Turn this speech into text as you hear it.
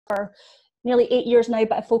for nearly 8 years now,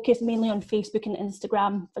 but I focus mainly on Facebook and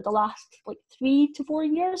Instagram for the last like 3 to 4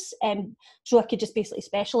 years, so I could just basically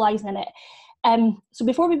specialise in it. So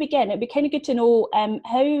before we begin, it'd be kind of good to know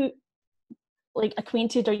how like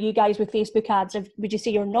acquainted are you guys with Facebook ads? Would you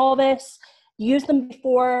say you're novice, use them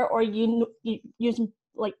before, or you use them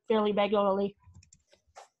like fairly regularly?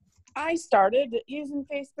 I started using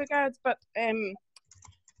Facebook ads, but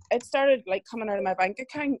it started like coming out of my bank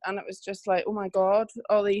account, and it was just like, oh my god,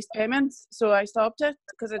 all these payments. So I stopped it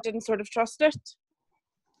because I didn't sort of trust it.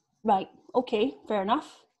 Right. Okay. Fair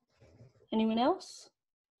enough. Anyone else?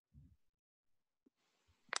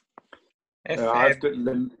 I've got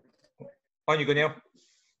on you go, Neil.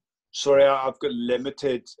 Sorry, I've got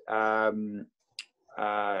limited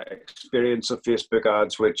experience of Facebook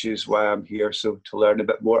ads, which is why I'm here. So to learn a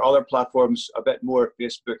bit more. Other platforms, a bit more.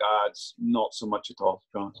 Facebook ads, not so much at all.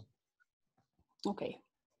 Okay.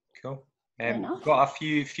 Cool. Got a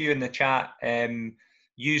few in the chat.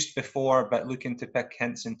 Used before, but looking to pick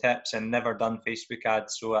hints and tips, and never done Facebook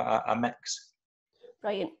ads, so a mix.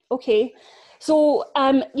 Right. Okay. So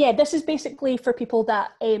yeah, this is basically for people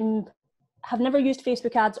that have never used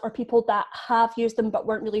Facebook ads, or people that have used them but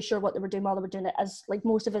weren't really sure what they were doing while they were doing it, as like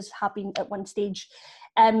most of us have been at one stage.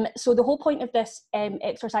 So the whole point of this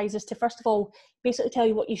exercise is to, first of all, basically tell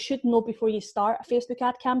you what you should know before you start a Facebook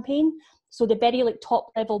ad campaign. So the very like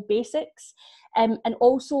top level basics. And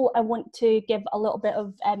also I want to give a little bit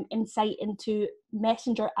of insight into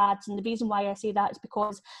messenger ads. And the reason why I say that is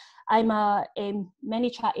because I'm a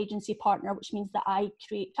Manychat agency partner, which means that I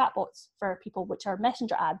create chatbots for people, which are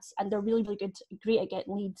messenger ads, and they're really, really good, great at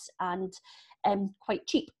getting leads, and quite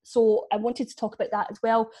cheap. So I wanted to talk about that as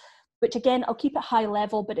well, which again, I'll keep it high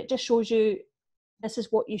level, but it just shows you this is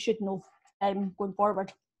what you should know going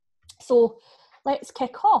forward. So let's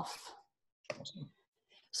kick off.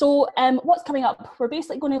 So what's coming up? We're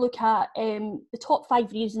basically going to look at the top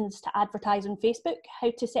 5 reasons to advertise on Facebook,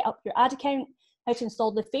 how to set up your ad account, how to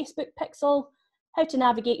install the Facebook pixel, how to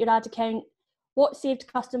navigate your ad account, what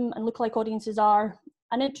saved custom and lookalike audiences are,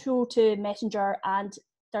 an intro to Messenger and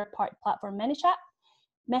third-party platform Manychat,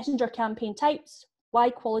 Messenger campaign types, why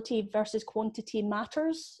quality versus quantity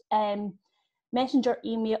matters, Messenger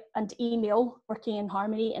email working in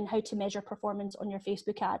harmony, and how to measure performance on your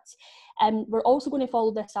Facebook ads. We're also going to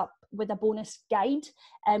follow this up with a bonus guide,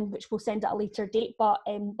 which we'll send at a later date, but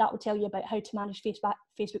that will tell you about how to manage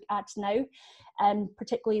Facebook ads now,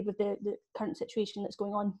 particularly with the current situation that's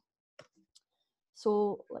going on.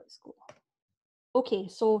 So let's go. Okay,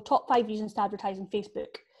 so top 5 reasons to advertise on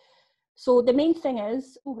Facebook. So the main thing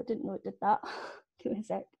is, oh, I didn't know it did that. Give me a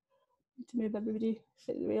sec. Need to move everybody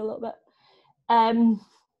out of the way a little bit.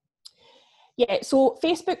 Yeah, so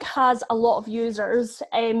Facebook has a lot of users,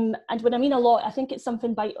 and when I mean a lot, I think it's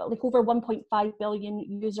something by like over 1.5 billion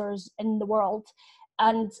users in the world.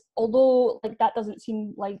 And although like that doesn't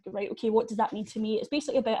seem like, right, okay, what does that mean to me? It's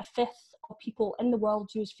basically about 1/5 of people in the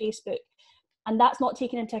world use Facebook, and that's not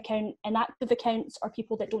taking into account inactive accounts or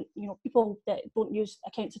people that don't, people that don't use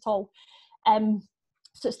accounts at all.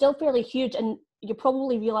 So it's still fairly huge, and you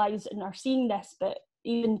probably realise and are seeing this, but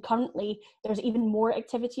even currently, there's even more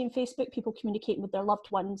activity in Facebook, people communicating with their loved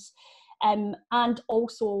ones. And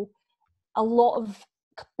also a lot of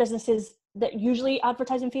businesses that usually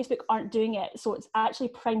advertise on Facebook aren't doing it. So it's actually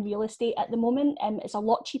prime real estate at the moment. It's a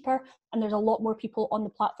lot cheaper, and there's a lot more people on the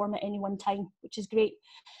platform at any one time, which is great.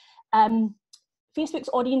 Facebook's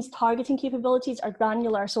audience targeting capabilities are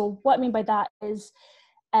granular. So what I mean by that is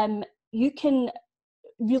you can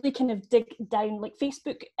really kind of dig down, like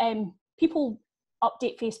Facebook, people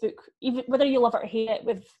update Facebook, even whether you love it or hate it,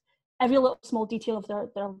 with every little small detail of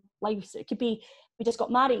their lives. It could be, we just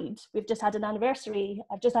got married, we've just had an anniversary,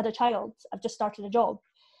 I've just had a child, I've just started a job.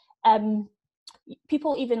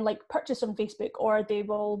 People even like purchase on Facebook, or they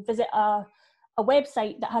will visit a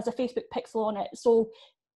website that has a Facebook pixel on it. So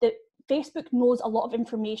the Facebook knows a lot of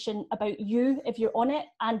information about you if you're on it,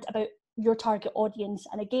 and about your target audience.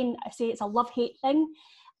 And again, I say it's a love-hate thing.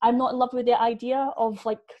 I'm not in love with the idea of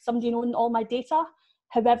like somebody knowing all my data.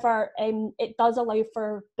 However, it does allow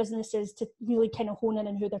for businesses to really kind of hone in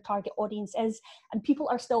on who their target audience is, and people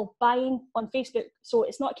are still buying on Facebook. So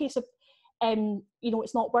it's not a case of,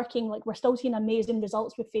 it's not working. Like, we're still seeing amazing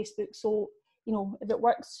results with Facebook. So, if it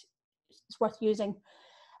works, it's worth using.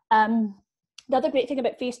 The other great thing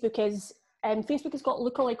about Facebook is Facebook has got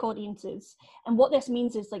lookalike audiences, and what this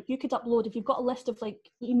means is, like, you could upload, if you've got a list of like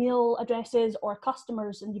email addresses or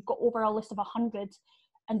customers, and you've got over a list of 100,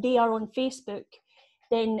 and they are on Facebook,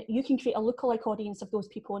 then you can create a lookalike audience of those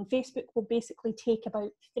people, and Facebook will basically take about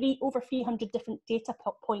over 300 different data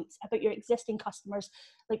points about your existing customers,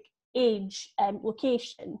 like age,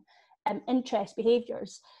 location, interest,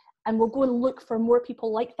 behaviours, and we'll go and look for more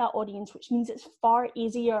people like that audience, which means it's far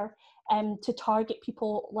easier to target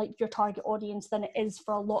people like your target audience than it is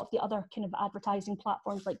for a lot of the other kind of advertising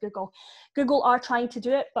platforms like Google. Google are trying to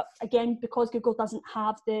do it, but again, because Google doesn't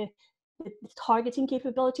have the targeting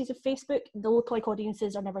capabilities of Facebook, the lookalike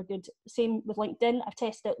audiences are never good. Same with LinkedIn. I've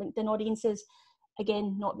tested out LinkedIn audiences.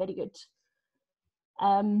 Again, not very good.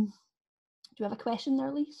 Do you have a question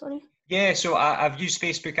there, Lee? Sorry. Yeah, so I've used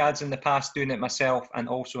Facebook ads in the past, doing it myself, and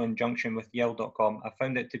also in conjunction with Yale.com. I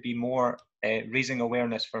found it to be more raising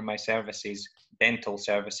awareness for my services, dental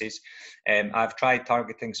services. I've tried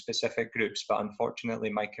targeting specific groups, but unfortunately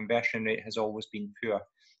my conversion rate has always been poor.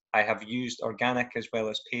 I have used organic as well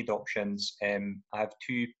as paid options. I have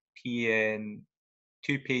two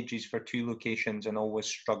pages for 2 locations and always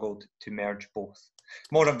struggled to merge both.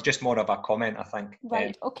 More of a comment, I think.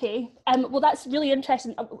 Right. Okay. Well, that's really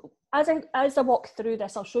interesting. As I walk through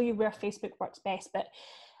this, I'll show you where Facebook works best. But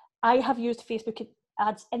I have used Facebook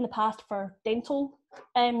ads in the past for dental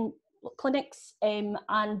clinics and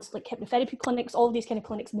like hypnotherapy clinics, all of these kind of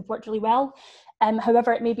clinics, and they've worked really well.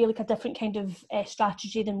 However, it may be like a different kind of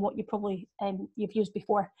strategy than what you probably you've used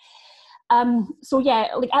before. So yeah,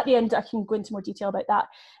 like at the end, I can go into more detail about that.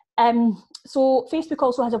 So Facebook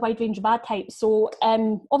also has a wide range of ad types. So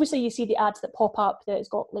obviously you see the ads that pop up that it's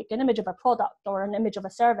got like an image of a product or an image of a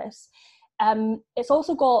service. It's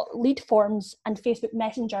also got lead forms and Facebook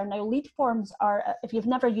Messenger. Now, lead forms are, if you've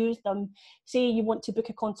never used them, say you want to book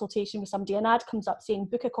a consultation with somebody, an ad comes up saying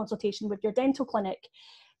book a consultation with your dental clinic.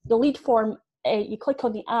 The lead form, you click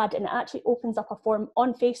on the ad and it actually opens up a form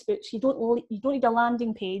on Facebook. So you don't need a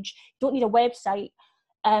landing page, you don't need a website.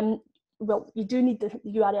 Well, you do need the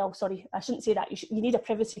URL, sorry, I shouldn't say that. You need a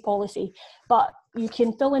privacy policy, but you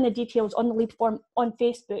can fill in the details on the lead form on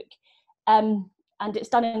Facebook, and it's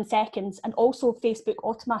done in seconds. And also Facebook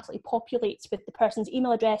automatically populates with the person's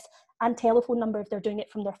email address and telephone number if they're doing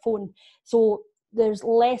it from their phone. So there's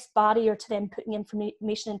less barrier to them putting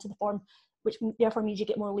information into the form, which therefore means you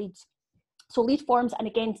get more leads. So lead forms, and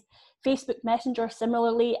again, Facebook Messenger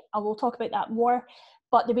similarly, I will talk about that more.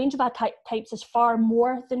 But the range of ad types is far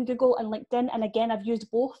more than Google and LinkedIn. And again, I've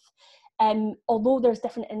used both. Although there's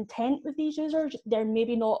different intent with these users, they're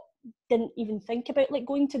maybe didn't even think about like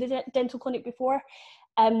going to the dental clinic before.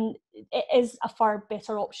 It is a far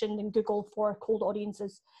better option than Google for cold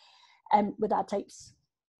audiences with ad types.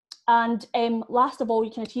 And last of all,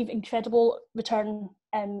 you can achieve incredible return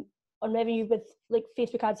on revenue with like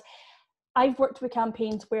Facebook ads. I've worked with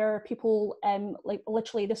campaigns where people, like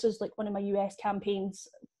literally, this is like one of my US campaigns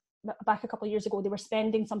back a couple of years ago. They were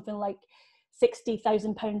spending something like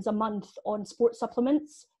 £60,000 a month on sports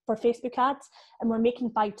supplements for Facebook ads, and we're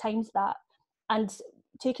making 5 times that. And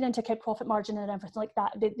taking into account profit margin and everything like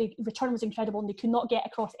that, the return was incredible, and they could not get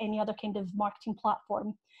across any other kind of marketing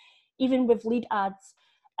platform. Even with lead ads,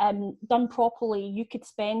 done properly, you could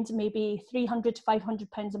spend maybe £300 to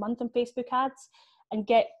 £500 a month on Facebook ads and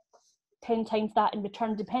get 10 times that in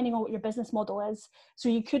return, depending on what your business model is. So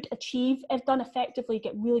you could achieve, if done effectively,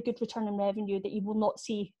 get really good return on revenue that you will not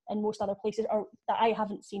see in most other places, or that I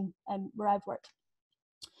haven't seen where I've worked.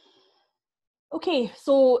 Okay,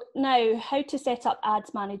 so now how to set up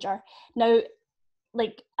Ads Manager. Now,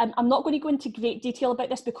 like I'm not going to go into great detail about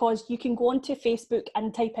this because you can go onto Facebook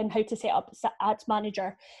and type in how to set up Ads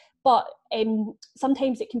Manager, but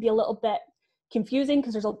sometimes it can be a little bit confusing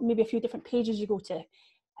because there's maybe a few different pages you go to.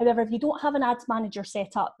 However, if you don't have an ads manager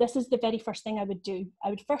set up, this is the very first thing I would do. I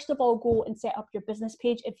would first of all go and set up your business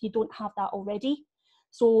page if you don't have that already.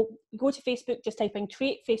 So you go to Facebook, just type in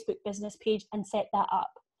create Facebook business page and set that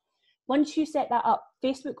up. Once you set that up,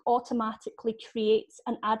 Facebook automatically creates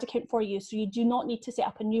an ad account for you. So you do not need to set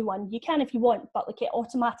up a new one. You can if you want, but like it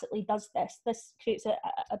automatically does this. This creates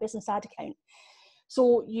a business ad account.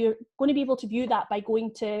 So you're going to be able to view that by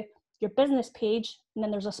going to your business page, and then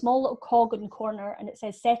there's a small little cog in the corner and it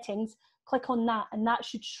says settings. Click on that and that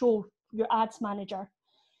should show your ads manager.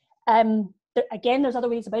 Again, there's other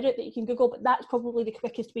ways about it that you can Google, but that's probably the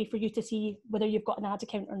quickest way for you to see whether you've got an ad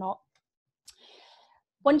account or not.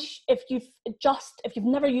 If you've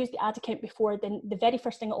never used the ad account before, then the very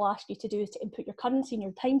first thing it'll ask you to do is to input your currency and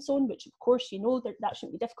your time zone, which of course you know that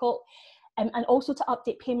shouldn't be difficult, and also to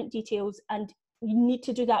update payment details. And you need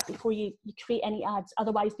to do that before you create any ads,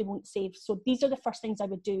 otherwise they won't save. So these are the first things I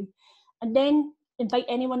would do. And then invite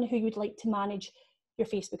anyone who you would like to manage your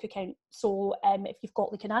Facebook account. So if you've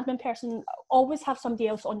got like an admin person, always have somebody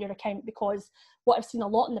else on your account, because what I've seen a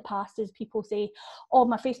lot in the past is people say, oh,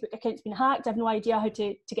 my Facebook account's been hacked, I have no idea how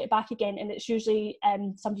to get it back again, and it's usually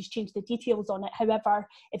somebody's changed the details on it. However,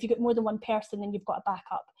 if you've got more than one person, then you've got a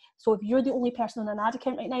backup. So if you're the only person on an ad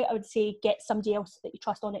account right now, I would say get somebody else that you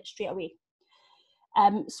trust on it straight away.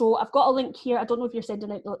 So I've got a link here. I don't know if you're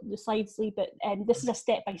sending out the slides, Lee, but this is a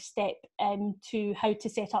step-by-step to how to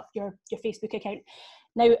set up your Facebook account.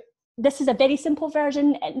 Now, this is a very simple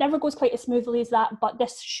version. It never goes quite as smoothly as that, but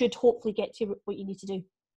this should hopefully get you what you need to do.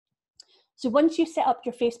 So once you set up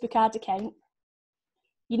your Facebook ad account,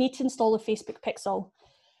 you need to install a Facebook pixel.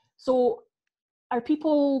 So are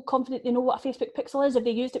people confident they know what a Facebook pixel is? Have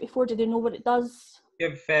they used it before? Do they know what it does?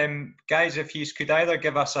 If guys, if you could either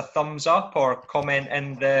give us a thumbs up or comment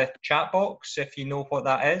in the chat box if you know what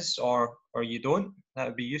that is, or you don't, that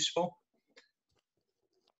would be useful.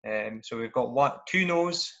 So we've got 2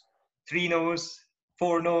 no's, 3 no's,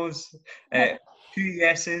 4 no's, 2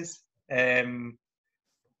 yeses.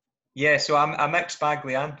 Yeah, so I'm a mixed bag,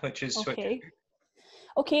 Leanne, which is okay.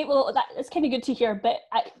 Okay, well, that's kind of good to hear, but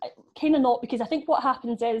I kind of not, because I think what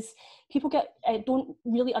happens is people don't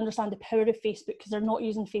really understand the power of Facebook because they're not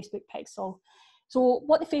using Facebook Pixel. So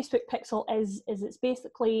what the Facebook Pixel is it's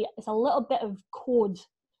basically, it's a little bit of code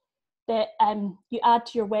that you add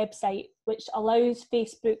to your website, which allows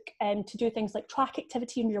Facebook to do things like track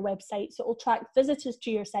activity on your website. So it will track visitors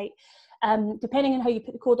to your site. Depending on how you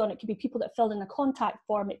put the code on, it could be people that filled in a contact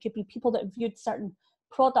form. It could be people that have viewed certain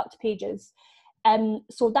product pages.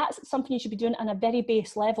 So that's something you should be doing on a very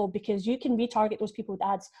base level, because you can retarget those people with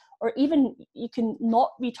ads, or even you can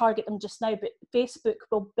not retarget them just now, but Facebook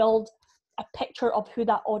will build a picture of who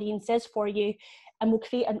that audience is for you, and will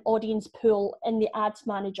create an audience pool in the ads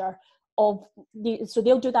manager so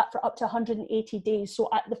they'll do that for up to 180 days. So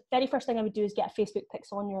the very first thing I would do is get a Facebook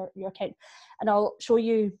pixel on your account, and I'll show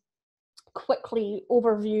you quickly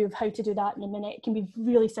overview of how to do that in a minute. It can be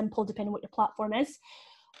really simple depending on what your platform is.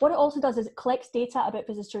 What it also does is it collects data about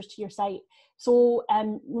visitors to your site. So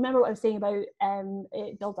remember what I was saying about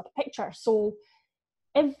it builds up a picture. So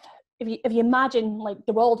if you imagine like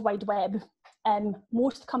the World Wide Web,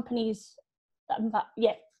 most companies,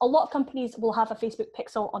 a lot of companies will have a Facebook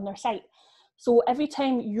pixel on their site. So every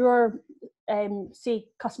time your, say,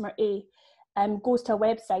 customer A goes to a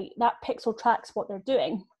website, that pixel tracks what they're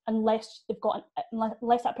doing, unless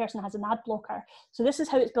that person has an ad blocker. So this is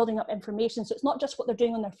how it's building up information. So it's not just what they're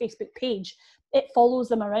doing on their Facebook page, it follows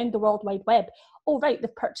them around the World Wide Web. Oh, right,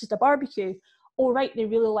 they've purchased a barbecue. Oh, right, they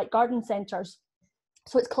really like garden centres.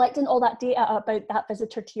 So it's collecting all that data about that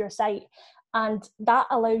visitor to your site, and that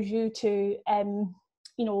allows you to,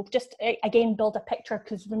 just again build a picture.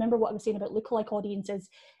 Because remember what I was saying about lookalike audiences,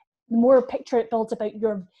 the more picture it builds about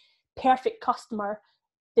your perfect customer,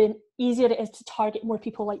 the easier it is to target more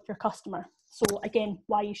people like your customer. So again,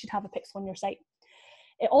 why you should have a pixel on your site.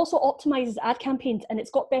 It also optimizes ad campaigns, and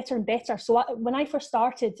it's got better and better. So when I first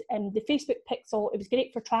started, the Facebook pixel, it was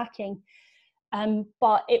great for tracking,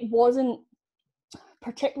 but it wasn't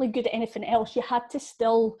particularly good at anything else. You had to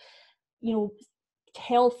still,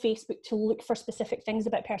 tell Facebook to look for specific things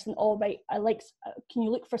about a person. Oh, right, can you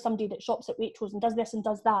look for somebody that shops at Waitrose and does this and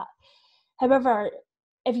does that? However,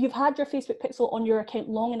 if you've had your Facebook pixel on your account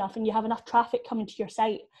long enough and you have enough traffic coming to your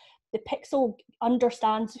site, the pixel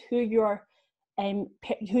understands who your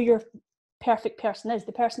perfect person is,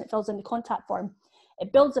 the person that fills in the contact form.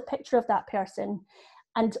 It builds a picture of that person.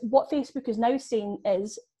 And what Facebook is now saying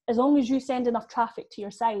is, as long as you send enough traffic to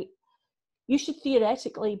your site, you should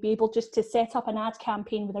theoretically be able just to set up an ad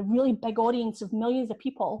campaign with a really big audience of millions of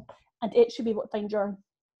people, and it should be able to find your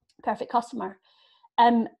perfect customer.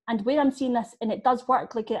 And where I'm seeing this, and it does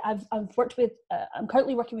work, like I've worked with, I'm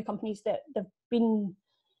currently working with companies that they've been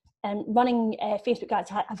running Facebook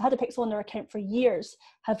ads. I've had a pixel on their account for years,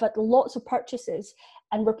 have had lots of purchases,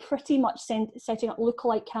 and we're pretty much setting up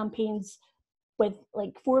lookalike campaigns with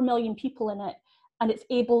like 4 million people in it, and it's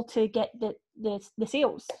able to get the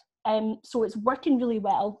sales. So it's working really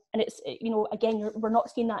well, and it's, again, we're not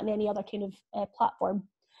seeing that in any other kind of platform.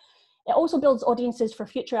 It also builds audiences for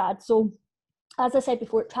future ads. So as I said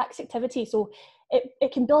before, it tracks activity. So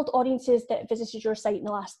it can build audiences that visited your site in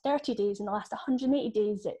the last 30 days, in the last 180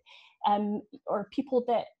 days, or people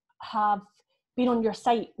that have been on your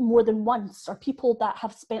site more than once, or people that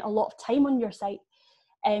have spent a lot of time on your site.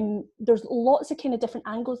 There's lots of kind of different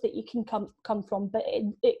angles that you can come from, but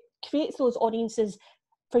it creates those audiences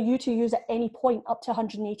for you to use at any point up to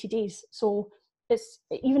 180 days. So it's,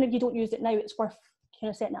 even if you don't use it now, it's worth kind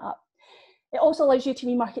of setting it up. It also allows you to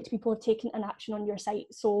remarket to people who have taken an action on your site.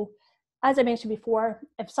 So as I mentioned before,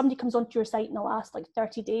 if somebody comes onto your site in the last like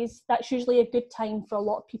 30 days, that's usually a good time for a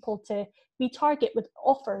lot of people to retarget with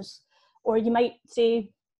offers. Or you might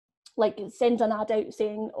say, like, send an ad out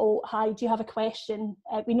saying, oh, hi, do you have a question?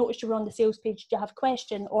 We noticed you were on the sales page, do you have a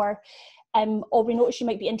question? Or we noticed you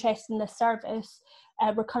might be interested in this service.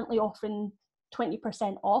 We're currently offering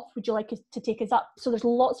 20% off. Would you like us to take us up? So there's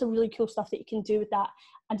lots of really cool stuff that you can do with that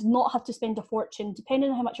and not have to spend a fortune.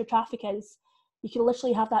 Depending on how much your traffic is, you can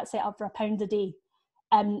literally have that set up for £1 a day.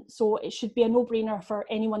 So it should be a no-brainer for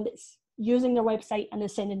anyone that's using their website and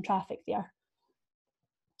is sending traffic there.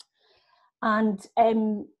 And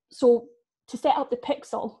so to set up the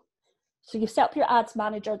pixel, so you set up your ads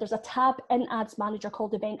manager, there's a tab in ads manager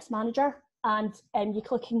called events manager, and you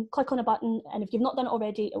click on a button, and if you've not done it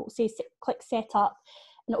already, it will say click set up,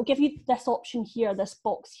 and it will give you this option here, this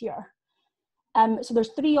box here. So there's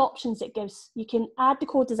 3 options it gives. You can add the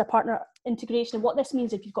code as a partner integration, and what this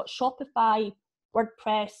means, if you've got Shopify,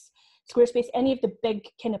 WordPress, Squarespace, any of the big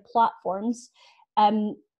kind of platforms,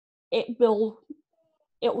 it will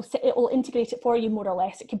integrate it for you more or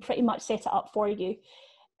less. It can pretty much set it up for you.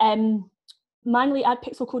 Manually add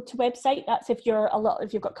pixel code to website. That's if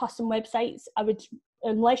you've got custom websites. I would,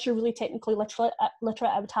 unless you're really technically literate, I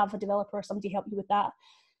would have a developer or somebody help you with that.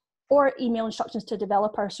 Or email instructions to a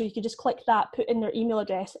developer. So you could just click that, put in their email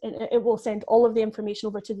address, and it will send all of the information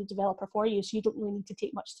over to the developer for you. So you don't really need to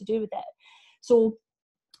take much to do with it. So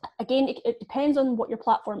again, it depends on what your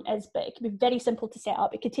platform is, but it can be very simple to set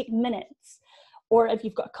up. It could take minutes. Or if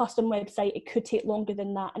you've got a custom website, it could take longer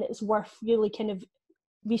than that. And it's worth really kind of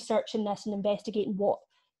researching this and investigating what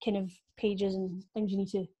kind of pages and things you need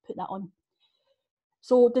to put that on.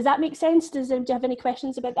 So does that make sense? Do you have any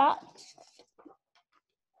questions about that?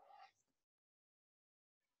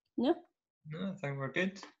 No? No, I think we're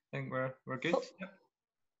good. I think we're good. Oh. Yep.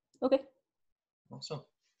 Okay. Awesome.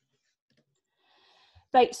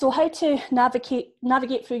 Right, so how to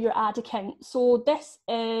navigate through your ad account. So this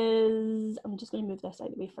is, I'm just going to move this out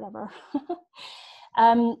of the way forever.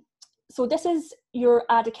 So this is your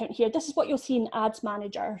ad account here. This is what you'll see in Ads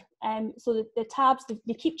Manager. So the tabs,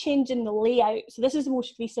 they keep changing the layout. So this is the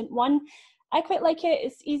most recent one. I quite like it.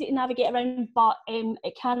 It's easy to navigate around, but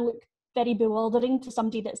it can look very bewildering to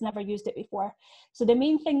somebody that's never used it before. So the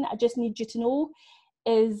main thing that I just need you to know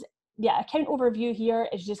is, yeah, account overview here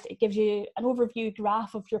is just, it gives you an overview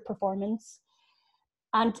graph of your performance.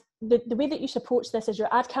 And the way that you should approach this is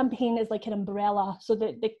your ad campaign is like an umbrella. So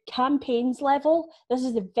the campaigns level, this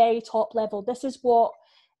is the very top level. This is what,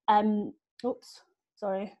 oops,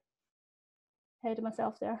 sorry, ahead of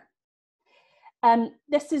myself there.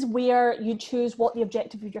 This is where you choose what the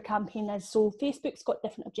objective of your campaign is. So Facebook's got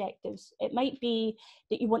different objectives. It might be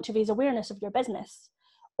that you want to raise awareness of your business,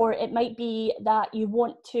 or it might be that you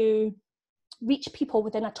want to reach people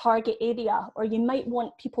within a target area, or you might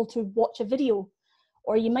want people to watch a video,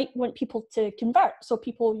 or you might want people to convert. So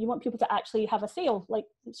you want people to actually have a sale, like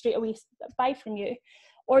straight away buy from you,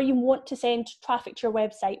 or you want to send traffic to your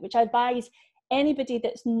website, which I advise anybody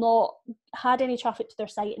that's not had any traffic to their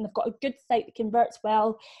site and they've got a good site that converts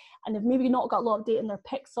well, and they've maybe not got a lot of data in their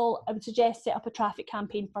pixel, I would suggest set up a traffic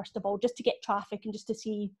campaign first of all, just to get traffic and just to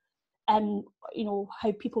see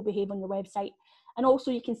how people behave on your website. And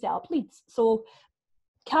also you can set up leads. So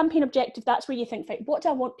campaign objective, that's where you think, right, what do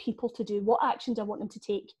I want people to do? What actions do I want them to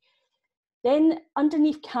take? Then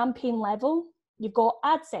underneath campaign level, you've got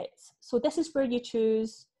ad sets. So this is where you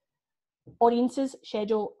choose audiences,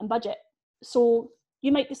 schedule, and budget. So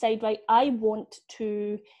you might decide, right, I want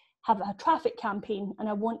to have a traffic campaign and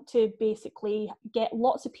I want to basically get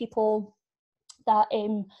lots of people that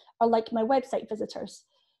are like my website visitors.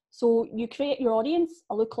 So you create your audience,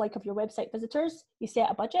 a lookalike of your website visitors, you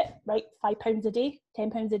set a budget, right, £5 a day,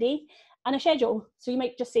 £10 a day, and a schedule. So you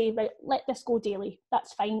might just say, right, let this go daily,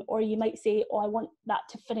 that's fine. Or you might say, oh, I want that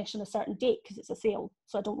to finish on a certain date because it's a sale,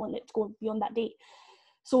 so I don't want it to go beyond that date.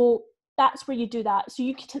 So that's where you do that. So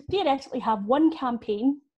you could theoretically have one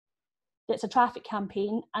campaign that's a traffic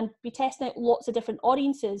campaign and be testing out lots of different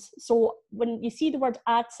audiences. So when you see the word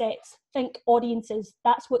ad sets, think audiences,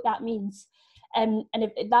 that's what that means. And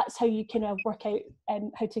that's how you kind of work out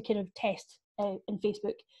how to kind of test in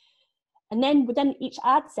Facebook. And then within each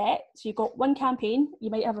ad set, so you've got one campaign, you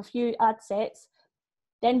might have a few ad sets.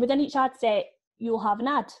 Then within each ad set, you'll have an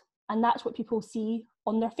ad. And that's what people see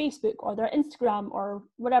on their Facebook or their Instagram or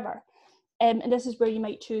whatever. And this is where you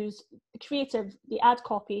might choose the creative, the ad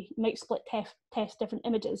copy, you might split test different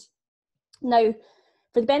images. Now,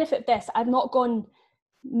 for the benefit of this, I've not gone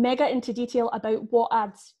mega into detail about what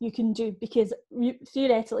ads you can do, because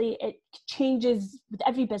theoretically it changes with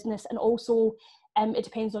every business, and also it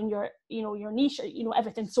depends on your niche,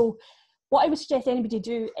 everything. So what I would suggest anybody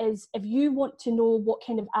do is, if you want to know what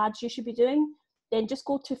kind of ads you should be doing, then just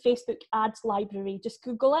go to Facebook ads library, just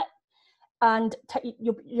Google it, and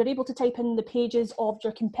you're able to type in the pages of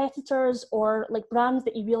your competitors or like brands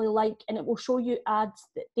that you really like, and it will show you ads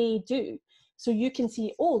that they do. So you can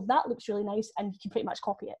see, oh, that looks really nice, and you can pretty much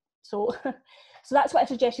copy it. So, so that's what I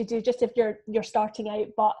suggest you do, just if you're starting out.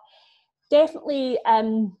 But definitely,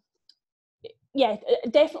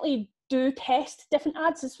 definitely do test different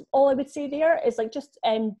ads. Is all I would say there. Is like, just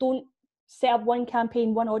don't set up one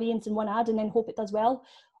campaign, one audience, and one ad, and then hope it does well.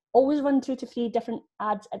 Always run 2 to 3 different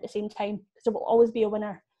ads at the same time, because there will always be a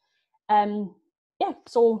winner. Yeah,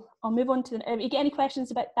 so I'll move on to if you get any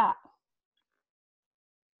questions about that.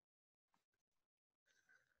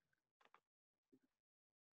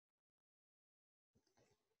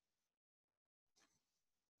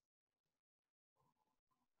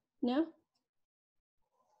 No?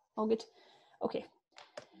 All good? Okay.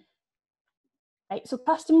 Right, so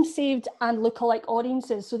custom, saved, and lookalike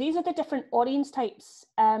audiences. So these are the different audience types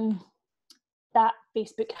that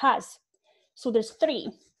Facebook has. So there's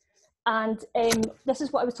 3. And this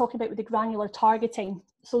is what I was talking about with the granular targeting.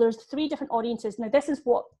 So there's 3 different audiences. Now this is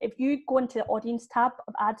what, if you go into the audience tab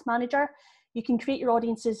of Ads Manager, you can create your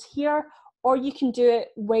audiences here, or you can do it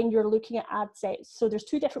when you're looking at ad sets. So there's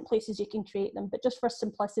 2 different places you can create them, but just for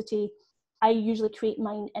simplicity, I usually create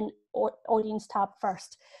mine in audience tab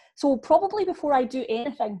first. So probably before I do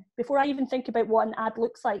anything, before I even think about what an ad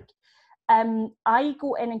looks like, I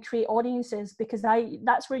go in and create audiences, because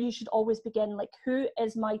that's where you should always begin. Like, who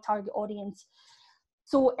is my target audience?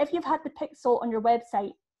 So if you've had the pixel on your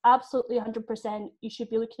website, absolutely 100%, you should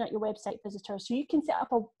be looking at your website visitors. So you can set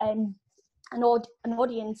up an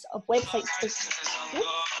audience of website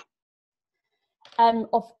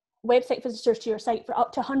visitors to your site for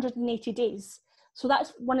up to 180 days. So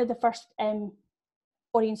that's one of the first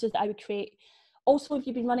audiences that I would create. Also, if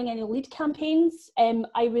you've been running any lead campaigns,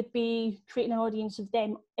 I would be creating an audience of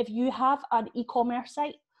them. If you have an e-commerce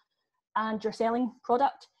site and you're selling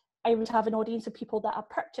product, I would have an audience of people that have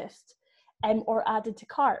purchased or added to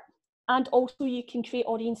cart. And also you can create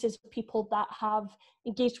audiences of people that have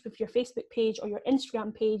engaged with your Facebook page or your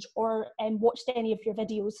Instagram page, or watched any of your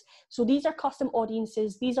videos. So these are custom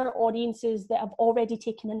audiences. These are audiences that have already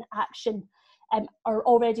taken an action and are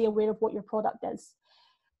already aware of what your product is.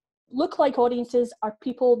 Lookalike audiences are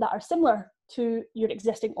people that are similar to your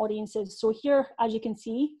existing audiences. So here, as you can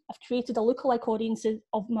see, I've created a lookalike audience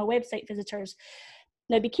of my website visitors.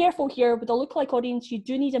 Now be careful here, with a lookalike audience, you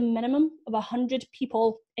do need a minimum of 100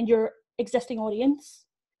 people in your existing audience.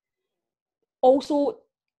 Also,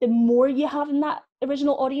 the more you have in that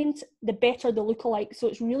original audience, the better the lookalike. So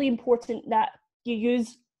it's really important that you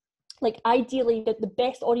use, like, ideally, that the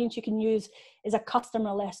best audience you can use is a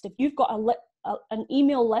customer list. If you've got an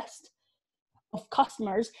email list of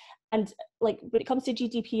customers, and like when it comes to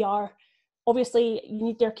GDPR, obviously you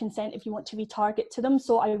need their consent if you want to retarget to them.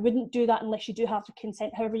 So I wouldn't do that unless you do have the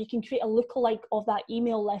consent. However, you can create a lookalike of that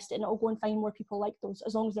email list, and it'll go and find more people like those,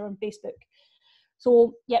 as long as they're on Facebook.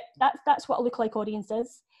 So yeah, that's what a lookalike audience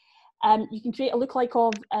is. You can create a lookalike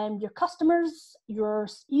of your customers, your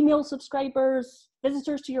email subscribers,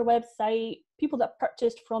 visitors to your website, people that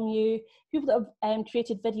purchased from you, people that have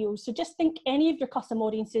created videos. So just think any of your custom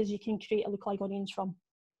audiences you can create a lookalike audience from.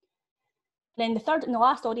 And then the third and the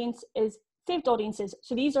last audience is saved audiences.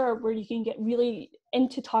 So these are where you can get really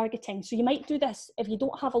into targeting. So you might do this if you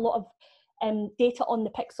don't have a lot of data on the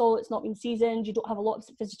pixel, it's not been seasoned, you don't have a lot of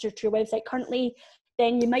visitors to your website currently,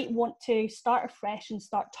 then you might want to start afresh and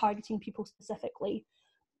start targeting people specifically.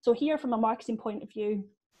 So here, from a marketing point of view,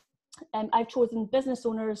 I've chosen business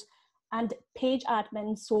owners and page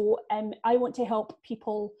admins. So I want to help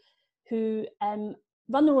people who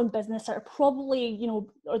run their own business, are probably,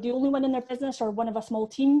 are the only one in their business or one of a small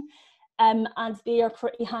team, and they are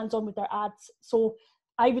pretty hands-on with their ads. So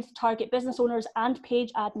I would target business owners and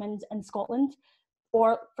page admins in Scotland,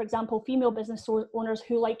 or, for example, female business owners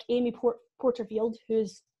who like Amy Porterfield,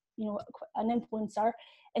 who's an influencer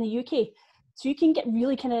in the UK. So you can get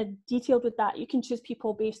really kind of detailed with that. You can choose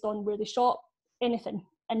people based on where they shop, anything.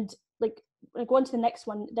 And like, when I go on to the next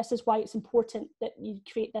one, this is why it's important that you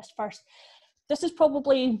create this first. This is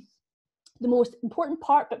probably the most important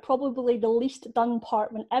part, but probably the least done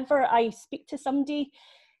part. Whenever I speak to somebody,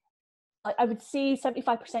 I would say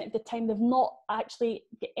 75% of the time they've not actually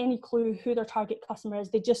got any clue who their target customer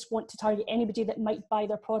is. They just want to target anybody that might buy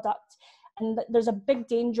their product. And there's a big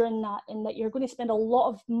danger in that you're going to spend a lot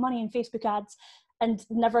of money in Facebook ads and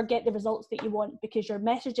never get the results that you want, because your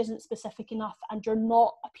message isn't specific enough and you're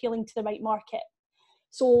not appealing to the right market.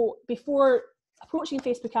 So before approaching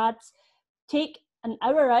Facebook ads, take an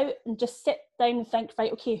hour out and just sit down and think,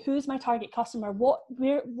 right, okay, who's my target customer? What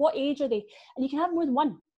age are they? And you can have more than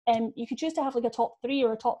one. You could choose to have like a top 3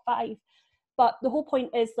 or a top 5. But the whole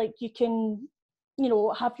point is, like, you can, you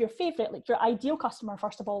know, have your favorite, like your ideal customer,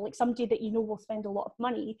 first of all, like somebody that you know will spend a lot of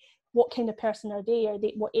money. What kind of person are they?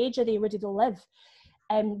 What age are they? Where do they live?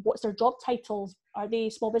 What's their job titles? Are they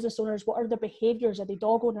small business owners? What are their behaviors? Are they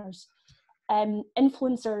dog owners?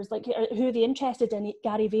 Influencers, like who are they interested in?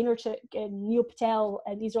 Gary Vaynerchuk and Neil Patel,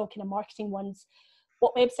 and these are all kind of marketing ones.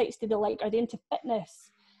 What websites do they like? Are they into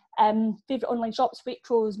fitness? Favorite online shops,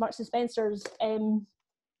 Waitrose, Marks and Spencer's,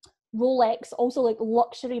 Rolex, also like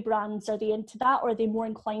luxury brands. Are they into that, or are they more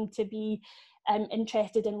inclined to be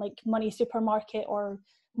interested in like Money Supermarket or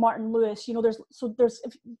Martin Lewis? You know, there's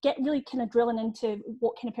get really kind of drilling into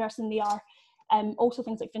what kind of person they are. Also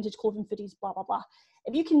things like vintage clothing, foodies, blah blah blah.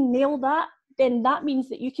 If you can nail that, then that means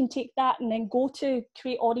that you can take that and then go to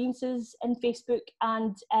create audiences in Facebook,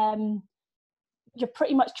 and you're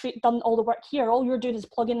pretty much done all the work here. All you're doing is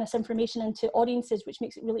plugging this information into audiences, which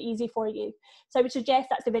makes it really easy for you. So I would suggest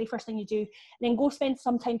that's the very first thing you do. And then go spend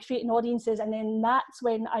some time creating audiences, and then that's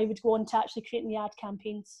when I would go on to actually creating the ad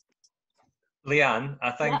campaigns. Leanne,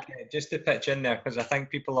 I think, just to pitch in there, because I think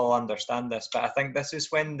people all understand this, but I think this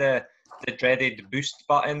is when the dreaded boost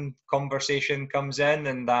button conversation comes in,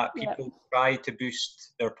 and that people try to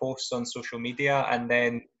boost their posts on social media and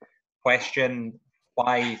then question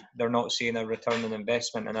why they're not seeing a return on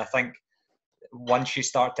investment. And I think once you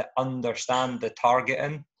start to understand the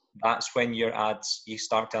targeting, that's when your ads, you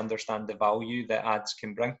start to understand the value that ads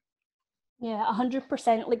can bring. Yeah,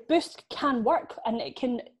 100%. Like boost can work, and it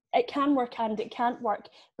can work and it can't work,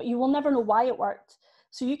 but you will never know why it worked.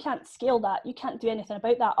 So you can't scale that. You can't do anything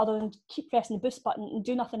about that other than keep pressing the boost button and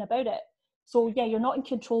do nothing about it. So yeah, you're not in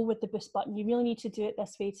control with the boost button. You really need to do it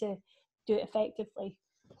this way to do it effectively.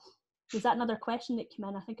 Was that another question that came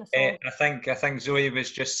in? I think I saw. I think Zoe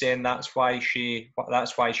was just saying that's why she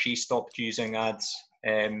stopped using ads.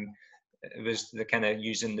 It was the kind of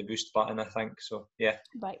using the boost button, I think. So yeah.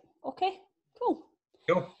 Right. Okay. Cool.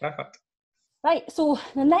 Perfect. Right, so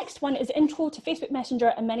the next one is intro to Facebook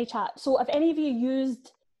Messenger and Manychat. So if any of you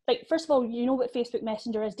used, like, first of all, you know what Facebook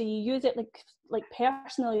Messenger is. Do you use it like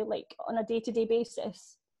personally, like on a day-to-day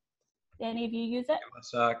basis? Do any of you use it?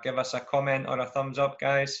 Give us a comment or a thumbs up,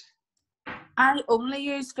 guys. I only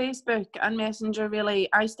use Facebook and Messenger, really.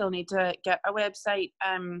 I still need to get a website,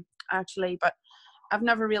 actually, but I've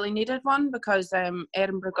never really needed one because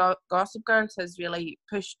Edinburgh Gossip Girls has really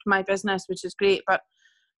pushed my business, which is great. But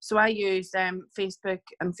so I use Facebook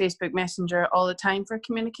and Facebook Messenger all the time for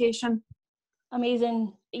communication.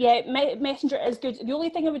 Amazing. Yeah, Messenger is good. The only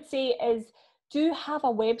thing I would say is do have a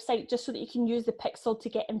website just so that you can use the pixel to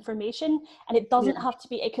get information, and it doesn't have to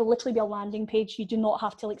be, it can literally be a landing page. You do not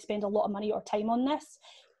have to like spend a lot of money or time on this.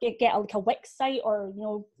 Get like a Wix site or, you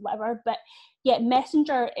know, whatever. But yeah,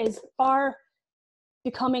 Messenger is far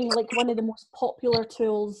becoming like one of the most popular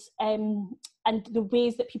tools and the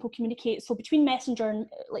ways that people communicate. So between Messenger and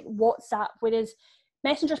like WhatsApp, whereas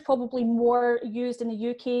Messenger is probably more used in the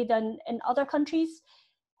UK than in other countries.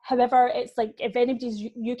 However, it's like if anybody's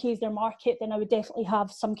UK is their market, then I would definitely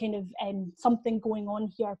have some kind of something going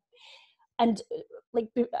on here. And like,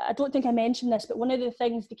 I don't think I mentioned this, but one of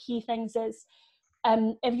the key things is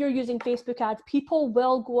if you're using Facebook ads, people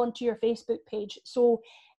will go onto your Facebook page. So,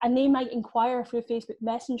 and they might inquire through Facebook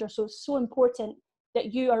Messenger. So it's so important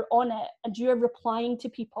that you are on it and you're replying to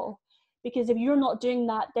people. Because if you're not doing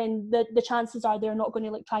that, then the chances are they're not going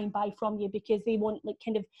to like try and buy from you, because they want like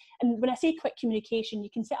kind of, and when I say quick communication, you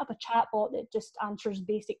can set up a chat bot that just answers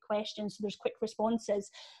basic questions. So there's quick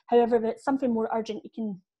responses. However, if it's something more urgent, you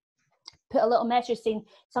can put a little message saying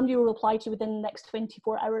somebody will reply to you within the next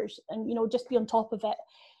 24 hours, and, you know, just be on top of it.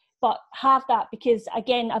 But have that, because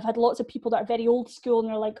again, I've had lots of people that are very old school and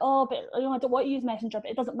they're like, oh, but you know, I don't want to use Messenger.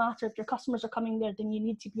 But it doesn't matter. If your customers are coming there, then you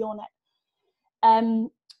need to be on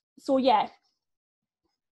it. So yeah,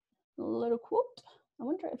 a little quote. I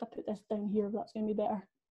wonder if I put this down here, if that's going to be better.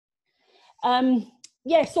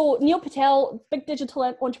 Yeah, so Neil Patel, big digital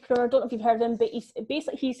entrepreneur, I don't know if you've heard of him, but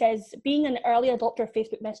he says, being an early adopter of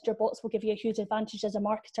Facebook Messenger bots will give you a huge advantage as a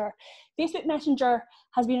marketer. Facebook Messenger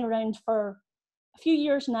has been around for a few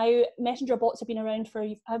years now. Messenger bots have been around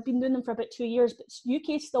I've been doing them for about 2 years, but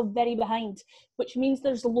UK is still very behind, which means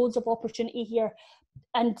there's loads of opportunity here.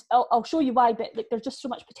 And I'll show you why, but like, there's just so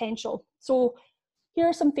much potential. So here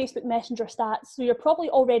are some Facebook Messenger stats. So you're probably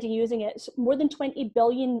already using it. So more than 20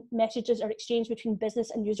 billion messages are exchanged between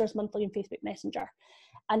business and users monthly in Facebook Messenger.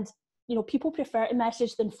 And, you know, people prefer to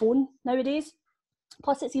message than phone nowadays.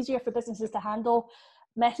 Plus, it's easier for businesses to handle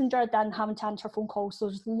Messenger than having to answer phone calls. So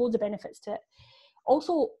there's loads of benefits to it.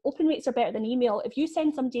 Also, open rates are better than email. If you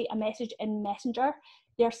send somebody a message in Messenger,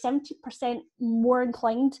 they're 70% more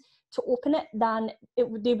inclined to open it than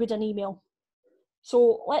they would an email.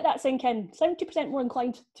 So let that sink in. 70% more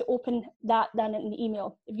inclined to open that than an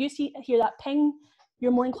email. If you hear that ping,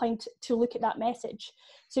 you're more inclined to look at that message.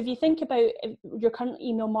 So if you think about your current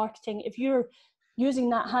email marketing, if you're using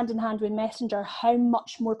that hand in hand with Messenger, how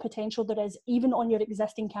much more potential there is even on your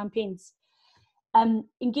existing campaigns.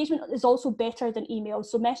 Engagement is also better than email.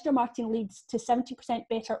 So Messenger marketing leads to 70%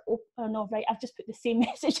 better. Oh no, right, I've just put the same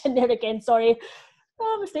message in there again, sorry.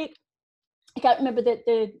 Oh, mistake. I can't remember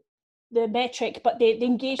the metric, but the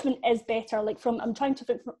engagement is better. Like I'm trying to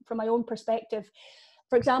think from my own perspective.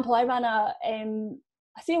 For example, I ran a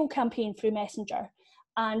sale campaign through Messenger,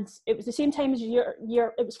 and it was the same time as year.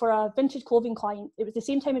 It was for a vintage clothing client. It was the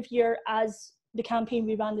same time of year as the campaign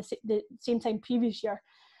we ran the same time previous year.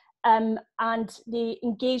 And the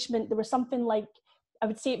engagement, there was something like, I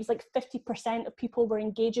would say it was like 50% of people were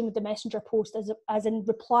engaging with the Messenger post, as in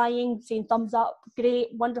replying, saying thumbs up, great,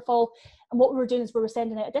 wonderful. And what we were doing is we were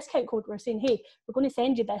sending out a discount code. We were saying, hey, we're going to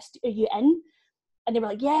send you this. Are you in? And they were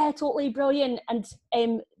like, yeah, totally, brilliant. And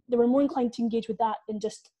they were more inclined to engage with that than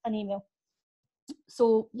just an email.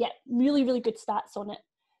 So yeah, really, really good stats on it.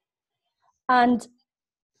 And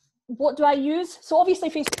what do I use? So obviously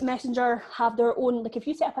Facebook Messenger have their own, like if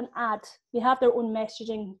you set up an ad, they have their own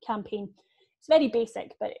messaging campaign. It's very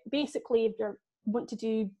basic, but basically if you want to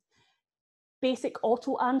do basic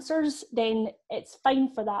auto answers, then it's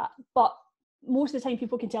fine for that. But most of the time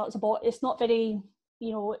people can tell it's a bot. It's not very,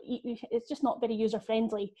 it's just not very user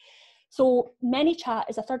friendly. So Manychat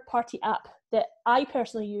is a third-party app that I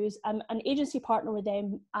personally use. I'm an agency partner with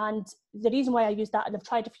them, and the reason why I use that, and I've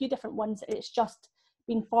tried a few different ones, it's just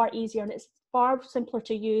been far easier and it's far simpler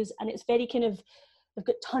to use, and it's very they've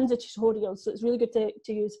got tons of tutorials, so it's really good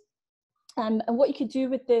to use. And what you could do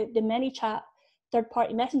with the Manychat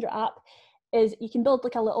third-party messenger app is you can build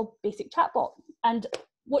like a little basic chatbot. And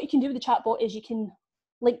what you can do with the chatbot is you can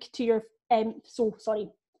link to your, so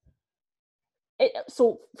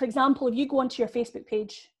for example, if you go onto your Facebook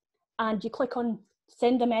page and you click on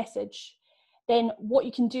send a message, then what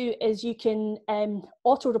you can do is you can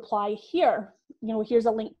auto reply here, here's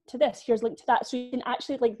a link to this, here's a link to that. So you can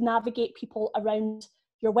actually like navigate people around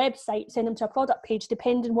your website, send them to a product page,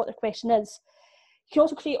 depending on what their question is. You can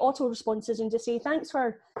also create auto responses and just say, thanks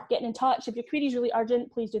for getting in touch. If your query is really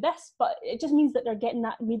urgent, please do this. But it just means that they're getting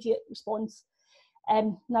that immediate response.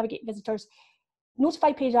 Navigate visitors.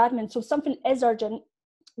 Notify page admin. So if something is urgent,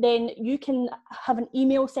 then you can have an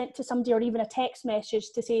email sent to somebody or even a text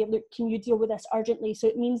message to say, look, can you deal with this urgently? So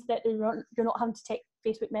it means that you're not having to check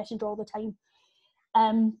Facebook Messenger all the time.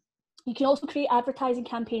 You can also create advertising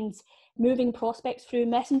campaigns, moving prospects through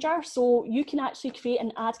Messenger. So you can actually create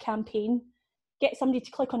an ad campaign, get somebody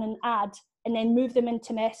to click on an ad, and then move them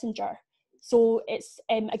into Messenger. So it's,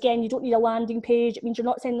 again, you don't need a landing page. It means you're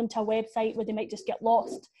not sending them to a website where they might just get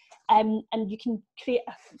lost. And you can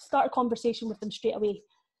start a conversation with them straight away.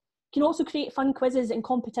 You can also create fun quizzes and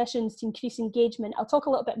competitions to increase engagement. I'll talk a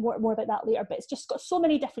little bit more about that later, but it's just got so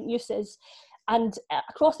many different uses. And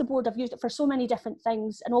across the board, I've used it for so many different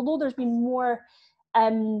things. And although there's been more,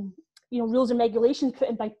 rules and regulations put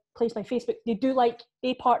in place by Facebook,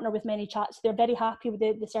 they partner with Manychat, so they're very happy with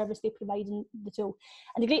the service they provide in the tool.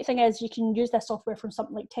 And the great thing is you can use this software for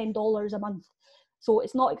something like $10 a month, so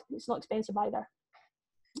it's not expensive either.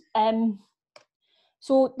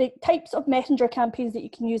 So the types of messenger campaigns that you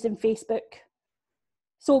can use in Facebook.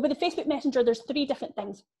 So with the Facebook Messenger, there's 3 different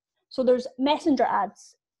things. So there's messenger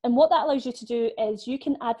ads, and what that allows you to do is you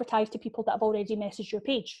can advertise to people that have already messaged your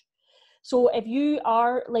page. So if you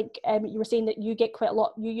are you were saying that you get quite a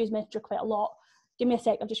lot, you use Messenger quite a lot. Give me a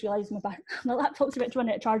sec. I've just realised my laptop's about to run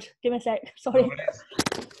out of charge. Give me a sec. Sorry.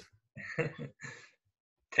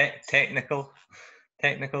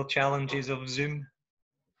 Technical challenges of Zoom.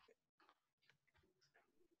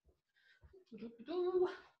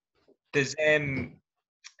 Has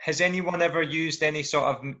anyone ever used any sort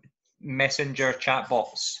of messenger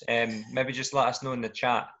chatbots? Maybe just let us know in the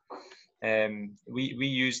chat. We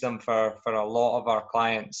use them for a lot of our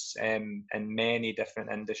clients in many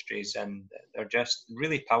different industries, and they're just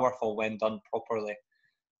really powerful when done properly.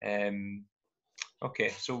 Okay,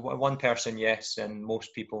 so one person yes, and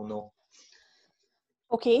most people no.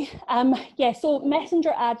 Okay, so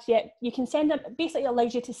messenger ads, you can send them, basically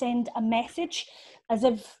allows you to send a message as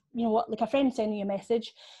if, like a friend sending you a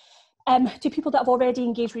message, to people that have already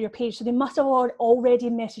engaged with your page. So they must have already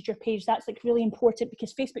messaged your page. That's really important,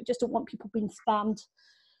 because Facebook just don't want people being spammed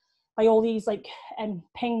by all these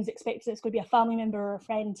pings expecting it's going to be a family member or a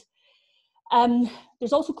friend.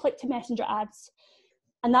 There's also click to messenger ads.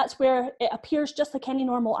 And that's where it appears just like any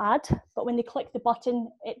normal ad, but when they click the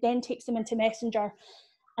button, it then takes them into Messenger,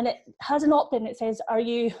 and it has an opt-in. It says, are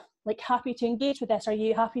you like happy to engage with this? Are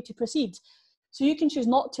you happy to proceed? So you can choose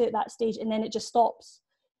not to at that stage, and then it just stops.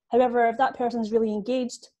 However, if that person's really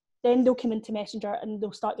engaged, then they'll come into Messenger and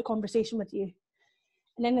they'll start the conversation with you.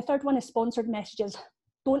 And then the third one is sponsored messages.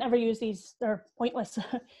 Don't ever use these, they're pointless.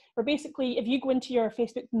 Or basically, if you go into your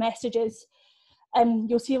Facebook messages,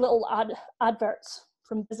 you'll see little adverts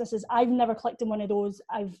from businesses. I've never clicked on one of those.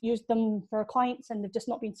 I've used them for clients and they've just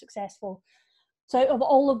not been successful. So out of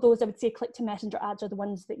all of those, I would say click to messenger ads are the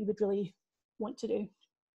ones that you would really want to do.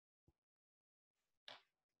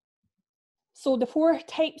 So the four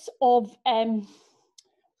types of,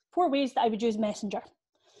 4 ways that I would use Messenger.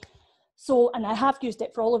 So, and I have used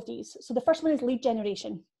it for all of these. So the first one is lead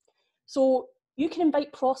generation. So you can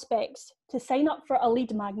invite prospects to sign up for a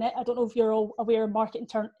lead magnet. I don't know if you're all aware of marketing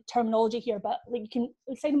terminology here, but like you can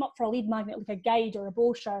sign them up for a lead magnet, like a guide or a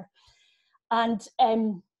brochure. And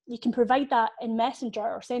you can provide that in Messenger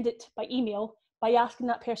or send it by email by asking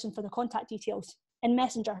that person for the contact details in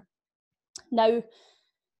Messenger. Now,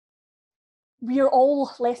 we are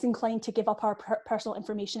all less inclined to give up our personal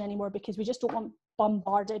information anymore because we just don't want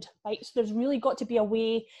bombarded, right? So there's really got to be a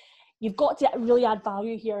way. You've got to really add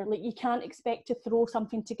value here. Like you can't expect to throw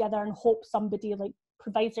something together and hope somebody like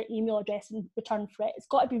provides their email address in return for it. It's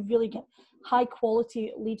got to be really high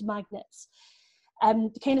quality lead magnets.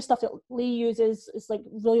 The kind of stuff that Lee uses is like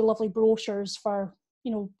really lovely brochures for,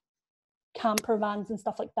 you know, camper vans and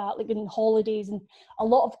stuff like that, like in holidays, and a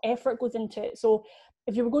lot of effort goes into it. So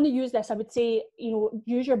if you were going to use this, I would say, you know,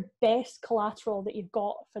 use your best collateral that you've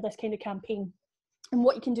got for this kind of campaign. And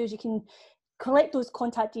what you can do is you can collect those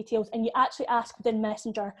contact details and you actually ask within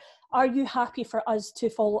Messenger, are you happy for us to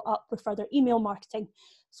follow up with further email marketing?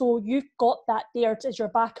 So you've got that there as your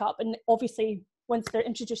backup. And obviously, once they're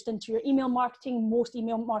introduced into your email marketing, most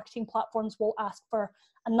email marketing platforms will ask for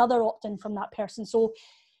another opt-in from that person. So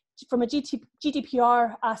from a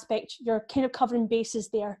GDPR aspect, you're kind of covering bases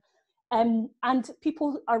there. And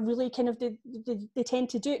people are really kind of, they tend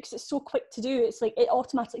to do it because it's so quick to do. It's like it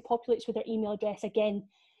automatically populates with their email address again.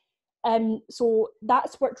 So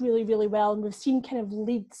that's worked really, really well. And we've seen kind of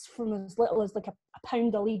leads from as little as like a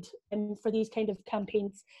pound a lead for these kind of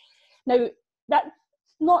campaigns. Now, that's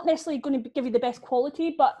not necessarily going to give you the best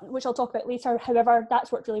quality, but which I'll talk about later. However,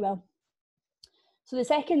 that's worked really well. So the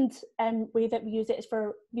second way that we use it is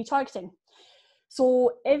for retargeting.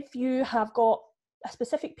 So if you have got a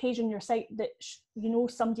specific page on your site that you know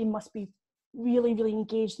somebody must be really, really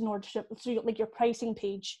engaged in order to, so like your pricing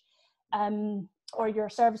page or your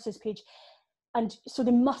services page, and so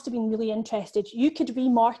they must have been really interested, you could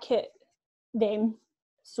remarket them.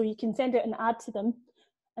 So you can send out an ad to them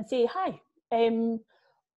and say, hi,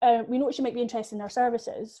 we noticed you might be interested in our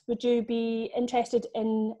services. Would you be interested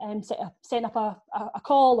in setting up a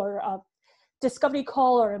call or a discovery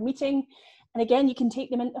call or a meeting? And again, you can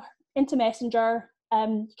take them into Messenger.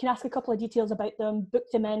 You can ask a couple of details about them, book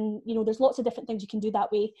them in. You know, there's lots of different things you can do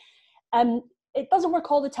that way. It doesn't work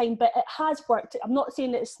all the time, but it has worked. I'm not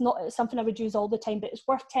saying that it's something I would use all the time, but it's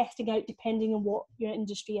worth testing out depending on what your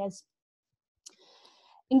industry is.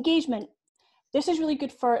 Engagement. This is really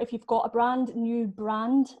good for if you've got a brand new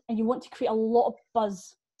brand and you want to create a lot of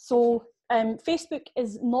buzz. So Facebook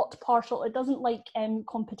is not partial. It doesn't like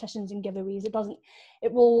competitions and giveaways.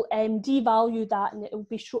 It will devalue that, and it will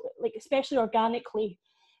be like, especially organically,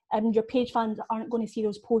 your page fans aren't going to see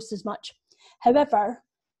those posts as much. However,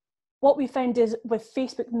 what we found is with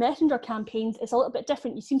Facebook Messenger campaigns, it's a little bit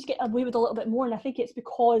different. You seem to get away with a little bit more, and I think it's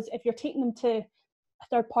because if you're taking them to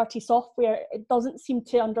third-party software, it doesn't seem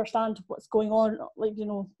to understand what's going on, like, you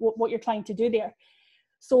know, what you're trying to do there.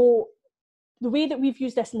 So the way that we've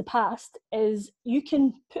used this in the past is you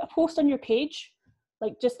can put a post on your page,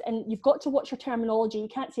 like and you've got to watch your terminology. You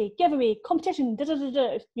can't say giveaway, competition,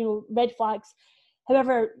 you know, red flags.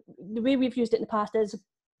 However, the way we've used it in the past is,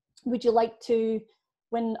 would you like to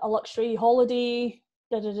win a luxury holiday,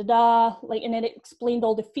 like, and then it explained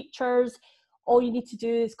all the features. All you need to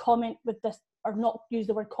do is comment with this, or not use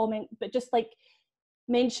the word comment, but just like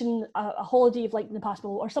mention a holiday you've liked in the past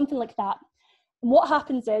or something like that. And what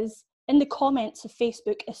happens is, in the comments of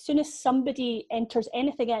Facebook, as soon as somebody enters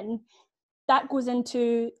anything in, that goes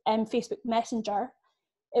into Facebook Messenger.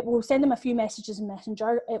 It will send them a few messages in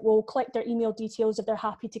Messenger. It will collect their email details if they're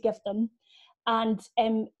happy to give them. And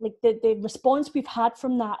like the response we've had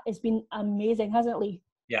from that has been amazing, hasn't it, Lee?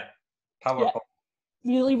 Yeah, powerful.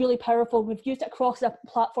 Yeah, really, really powerful. We've used it across the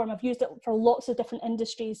platform. I've used it for lots of different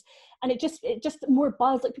industries, and it just more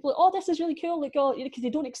buzz. Like people are like, oh, this is really cool. Like, oh, because they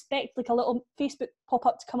don't expect like a little Facebook pop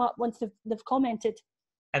up to come up once they've commented.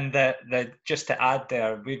 And just to add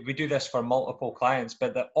there, we do this for multiple clients,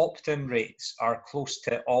 but the opt-in rates are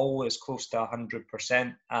always close to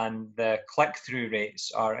 100%, and the click-through rates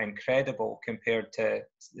are incredible compared to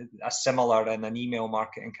a similar in an email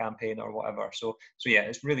marketing campaign or whatever. So yeah,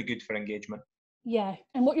 it's really good for engagement. Yeah,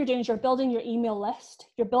 and what you're doing is you're building your email list,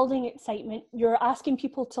 you're building excitement, you're asking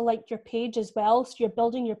people to like your page as well, so you're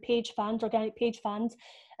building your page fans, organic page fans.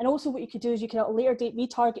 And also what you could do is you can at a later date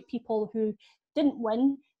retarget people who didn't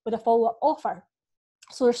win with a follow-up offer.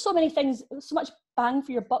 So there's so many things, so much bang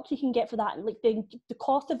for your buck you can get for that. And like the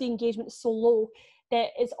cost of the engagement is so low that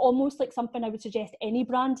it's almost like something I would suggest any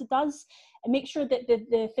brand does. And make sure that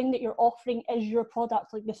the thing that you're offering is your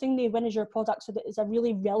product, like the thing they win is your product, so that it's a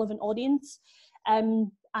really relevant audience. And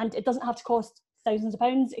it doesn't have to cost thousands of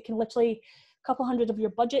pounds. It can literally a couple hundred of your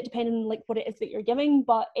budget, depending on like what it is that you're giving,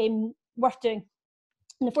 but worth doing.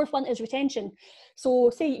 And the fourth one is retention.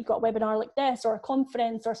 So say you've got a webinar like this or a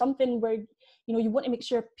conference or something where you want to make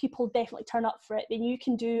sure people definitely turn up for it, then you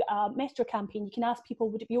can do a messenger campaign. You can ask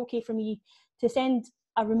people, would it be okay for me to send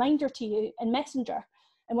a reminder to you in Messenger?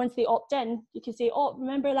 And once they opt in, you can say, oh,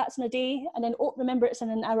 remember that's in a day, and then, oh, remember it's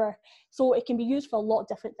in an hour. So it can be used for a lot of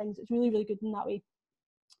different things. It's really, really good in that way.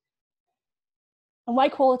 And why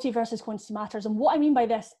quality versus quantity matters. And what I mean by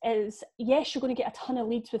this is, yes, you're going to get a ton of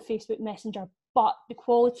leads with Facebook Messenger, but the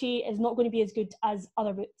quality is not going to be as good as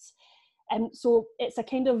other routes. And so it's a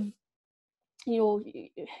kind of,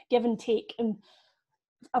 give and take. And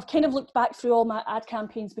I've kind of looked back through all my ad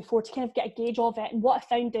campaigns before to kind of get a gauge of it. And what I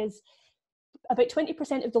found is about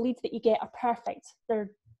 20% of the leads that you get are perfect.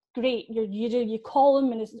 They're great. You call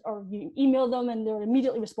them or you email them and they're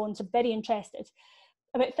immediately responsive, very interested.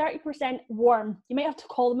 About 30% warm. You might have to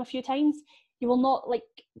call them a few times. You will not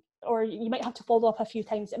or you might have to follow up a few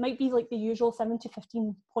times. It might be like the usual 7 to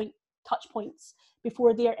 15 touch points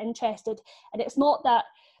before they're interested. And it's not that.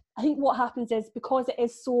 I think what happens is because it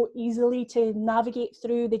is so easily to navigate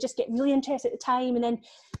through, they just get really interested at the time, and then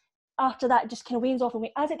after that it just kind of wanes off,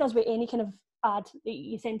 as it does with any kind of ad that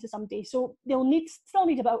you send to somebody. So they'll still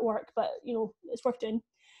need a bit of work, but it's worth doing.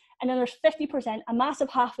 And then there's 50%, a massive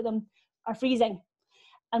half of them are freezing.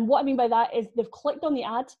 And what I mean by that is they've clicked on the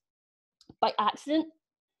ad by accident,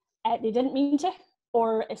 they didn't mean to,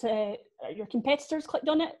 or it's your competitors clicked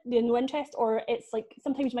on it, they had no interest, or it's like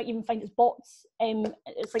sometimes you might even find it's bots,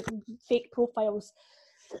 it's like fake profiles.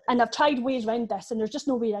 And I've tried ways around this and there's just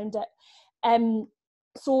no way around it.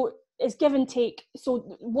 So it's give and take.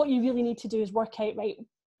 So what you really need to do is work out, right,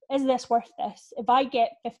 is this worth this? If I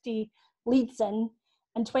get 50 leads in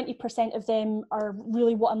and 20% of them are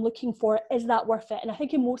really what I'm looking for, is that worth it? And I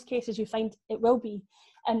think in most cases you find it will be.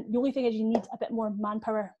 And the only thing is you need a bit more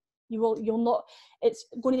manpower. You'll not, it's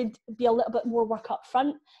going to be a little bit more work up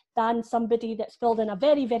front than somebody that's filled in a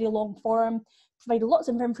very, very long form, provided lots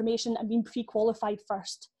of information and been pre-qualified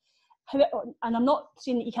first. And I'm not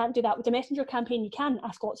saying that you can't do that. With the Messenger campaign, you can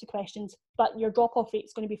ask lots of questions, but your drop-off rate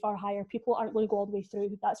is going to be far higher. People aren't going to go all the way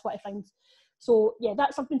through. That's what I find. So yeah,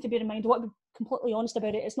 that's something to bear in mind. I want to be completely honest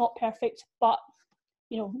about it. It's not perfect, but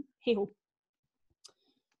hey-ho.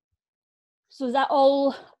 So is that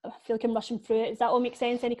all? I feel like I'm rushing through it. Does that all make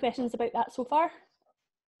sense? Any questions about that so far?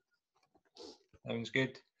 Sounds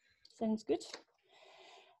good. Sounds good.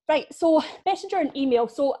 Right, so Messenger and email.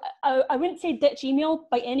 So I wouldn't say ditch email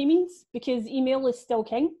by any means, because email is still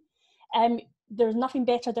king. There's nothing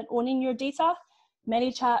better than owning your data.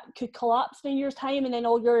 Manychat could collapse in a year's time and then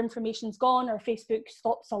all your information's gone, or Facebook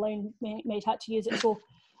stops allowing Manychat to use it. So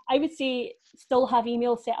I would say still have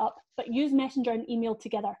email set up, but use Messenger and email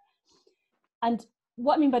together. And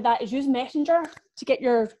what I mean by that is use Messenger to get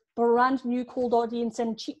your brand new cold audience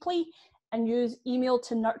in cheaply, and use email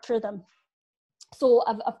to nurture them. So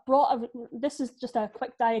I've brought, this is just a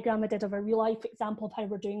quick diagram I did of a real life example of how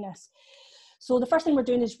we're doing this. So the first thing we're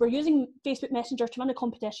doing is we're using Facebook Messenger to run a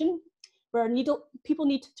competition where people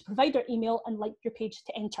need to provide their email and like your page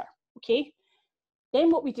to enter, okay?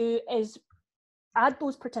 Then what we do is add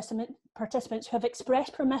those participants who have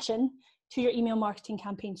expressed permission to your email marketing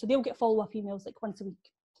campaign. So they'll get follow-up emails like once a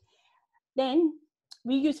week. Then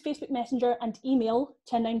we use Facebook Messenger and email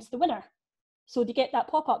to announce the winner. So they get that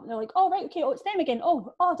pop-up and they're like, oh, right, okay, oh, it's them again.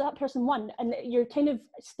 Oh, that person won. And you're kind of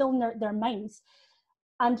still in their minds.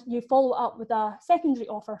 And you follow up with a secondary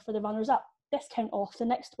offer for the runners-up, discount off the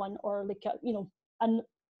next one, or like, and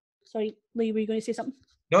sorry, Lee, were you going to say something?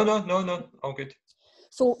 No, all good.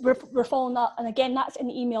 So we're following that, and again, that's in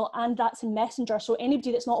email and that's in Messenger. So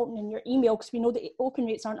anybody that's not opening your email, because we know that open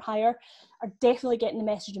rates aren't higher, are definitely getting the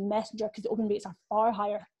message in Messenger, because the open rates are far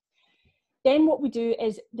higher. Then what we do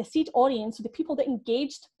is the seed audience, so the people that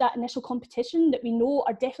engaged that initial competition that we know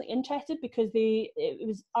are definitely interested because it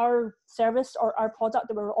was our service or our product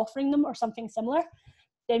that we were offering them or something similar,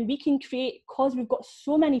 then we can create, because we've got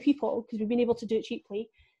so many people, because we've been able to do it cheaply,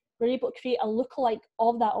 we're able to create a lookalike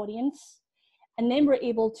of that audience. And then we're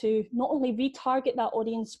able to not only retarget that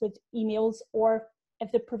audience with emails or,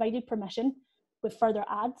 if they've provided permission, with further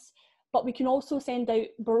ads, but we can also send out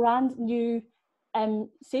brand new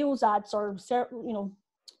sales ads or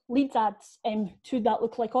leads ads to that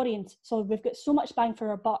lookalike audience. So we've got so much bang for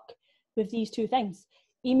our buck with these two things.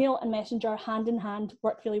 Email and messenger hand in hand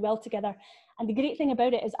work really well together. And the great thing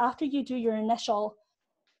about it is after you do your initial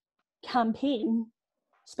campaign,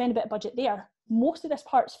 spend a bit of budget there. Most of this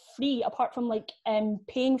part's free, apart from like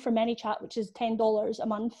paying for Manychat, which is $10 a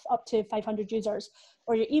month up to 500 users,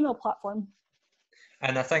 or your email platform.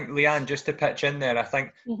 And I think, Leanne, just to pitch in there, I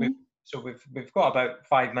think we've got about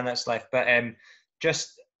 5 minutes left, but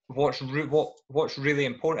just what's really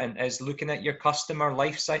important is looking at your customer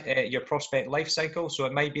life cycle, your prospect life cycle. So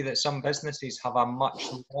it might be that some businesses have a much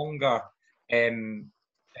longer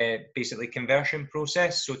basically conversion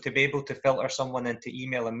process. So to be able to filter someone into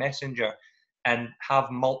email and messenger and have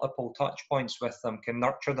multiple touch points with them can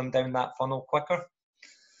nurture them down that funnel quicker.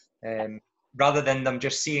 Rather than them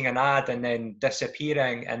just seeing an ad and then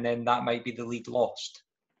disappearing, and then that might be the lead lost.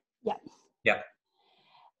 Yeah.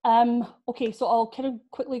 Okay, so I'll kind of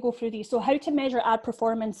quickly go through these. So how to measure ad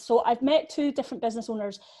performance. So I've met two different business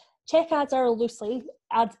owners. Check ads loosely.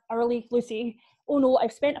 Oh no,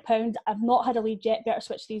 I've spent £1. I've not had a lead yet. Better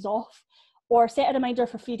switch these off. Or set a reminder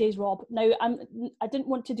for 3 days, Rob. Now, I didn't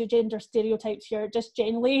want to do gender stereotypes here. Just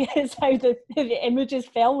generally is how the images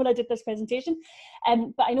fell when I did this presentation.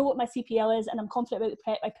 But I know what my CPL is, and I'm confident about the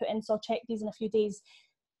prep I put in, so I'll check these in a few days.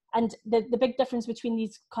 And the big difference between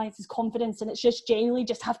these clients is confidence, and it's just generally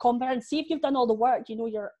just have confidence. See if you've done all the work. You know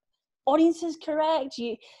your audience is correct.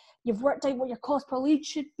 You've worked out what your cost per lead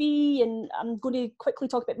should be, and I'm going to quickly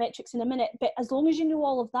talk about metrics in a minute. But as long as you know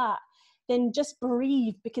all of that, then just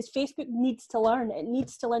breathe, because Facebook needs to learn. It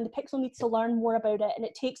needs to learn. The Pixel needs to learn more about it, and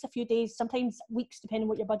it takes a few days, sometimes weeks, depending on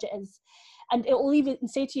what your budget is. And it'll leave it and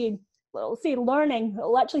say to you, it'll say learning.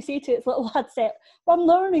 It'll actually say to its little headset, well, I'm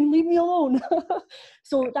learning, leave me alone.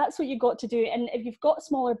 So that's what you've got to do. And if you've got a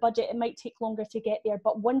smaller budget, it might take longer to get there.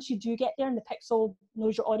 But once you do get there and the Pixel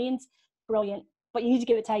knows your audience, brilliant. But you need to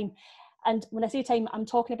give it time. And when I say time, I'm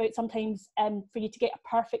talking about sometimes for you to get a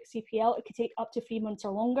perfect CPL, it could take up to 3 months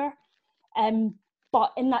or longer.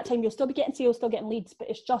 But in that time, you'll still be getting sales, still getting leads, but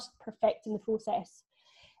it's just perfecting the process.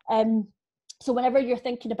 So whenever you're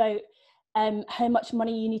thinking about how much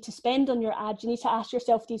money you need to spend on your ads, you need to ask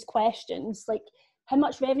yourself these questions, like how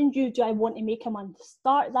much revenue do I want to make a month?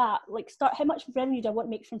 Start how much revenue do I want to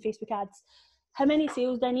make from Facebook ads? How many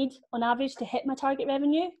sales do I need on average to hit my target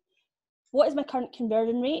revenue? What is my current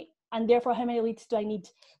conversion rate? And therefore, how many leads do I need?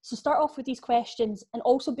 So start off with these questions, and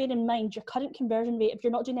also bear in mind your current conversion rate. If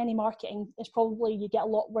you're not doing any marketing, it's probably you get a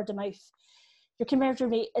lot word of mouth. Your conversion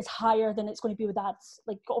rate is higher than it's going to be with ads.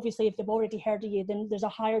 Like obviously, if they've already heard of you, then there's a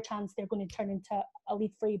higher chance they're going to turn into a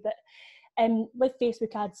lead for you. But with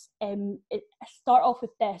Facebook ads, start off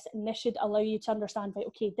with this, and this should allow you to understand, right,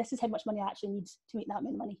 okay, this is how much money I actually need to make that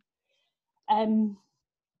amount of money.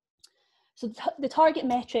 So the target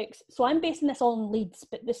metrics, so I'm basing this all on leads,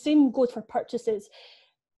 but the same goes for purchases.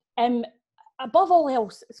 Above all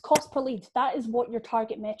else, it's cost per lead. That is what your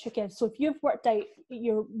target metric is. So if you've worked out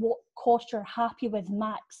what cost you're happy with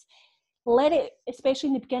max, let it, especially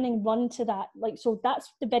in the beginning, run to that. So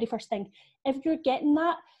that's the very first thing. If you're getting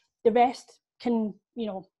that, the rest can,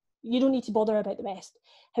 you don't need to bother about the rest.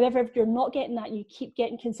 However, if you're not getting that, you keep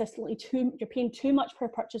getting consistently you're paying too much per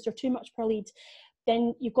purchase or too much per lead,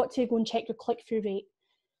 then you've got to go and check your click-through rate.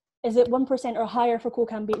 Is it 1% or higher for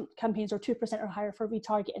campaigns or 2% or higher for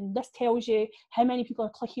retargeting? This tells you how many people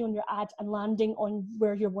are clicking on your ad and landing on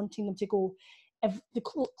where you're wanting them to go. If the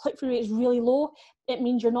click-through rate is really low, it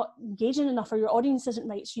means you're not engaging enough or your audience isn't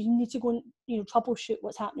right. So you need to go and troubleshoot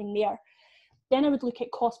what's happening there. Then I would look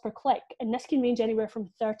at cost per click, and this can range anywhere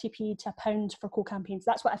from 30p to £1 for co-campaigns.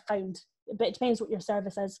 That's what I found, but it depends what your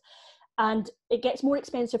service is. And it gets more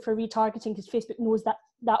expensive for retargeting because Facebook knows that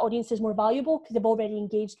that audience is more valuable because they've already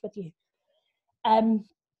engaged with you. And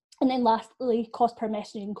then lastly, cost per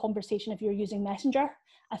messaging conversation if you're using Messenger.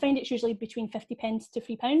 I find it's usually between 50p to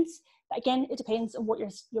 £3. But again, it depends on what you're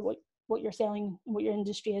selling and what your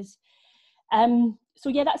industry is. So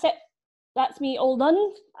yeah, that's it. That's me all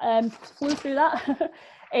done. Flew through that.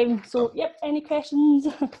 So yep, any questions?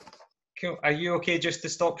 Cool. Are you okay just to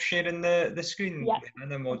stop sharing the screen? Yeah.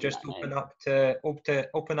 And then we'll just open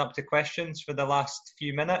up to questions for the last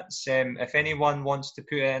few minutes. If anyone wants to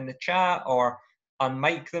put it in the chat or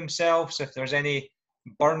unmic themselves, if there's any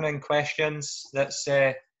burning questions, let's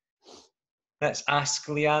ask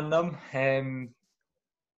Leanne them.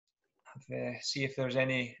 See if there's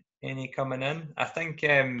any coming in. I think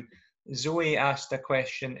Zoe asked a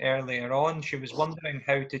question earlier on. She was wondering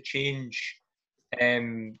how to change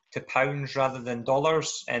to pounds rather than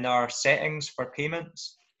dollars in our settings for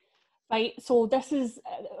payments. Right, so this is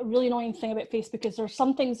a really annoying thing about Facebook is there's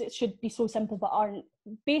some things that should be so simple but aren't.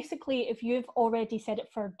 Basically, if you've already set it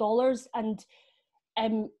for dollars and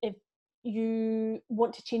if you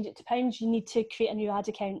want to change it to pounds, you need to create a new ad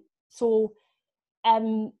account. So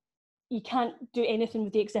you can't do anything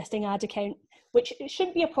with the existing ad account, which it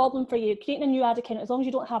shouldn't be a problem for you. Creating a new ad account, as long as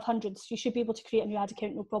you don't have hundreds, you should be able to create a new ad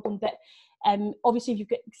account, no problem. But obviously if you've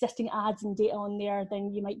got existing ads and data on there,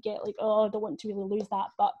 then you might get like, oh, I don't want to really lose that.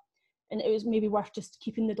 And it was maybe worth just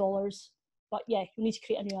keeping the dollars. But yeah, you need to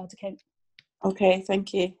create a new ad account. Okay,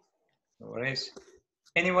 thank you. No worries.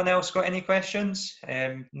 Anyone else got any questions?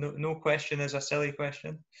 No question is a silly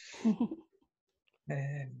question.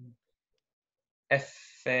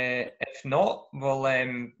 If not, we'll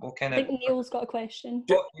kind of. I think Neil's got a question.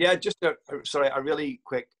 Yeah, just a really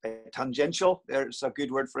quick tangential. There's a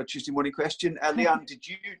good word for a Tuesday morning question. Leanne,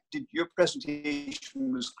 did your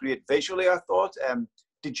presentation was great visually? I thought.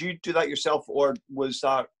 Did you do that yourself, or was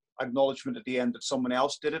that acknowledgement at the end that someone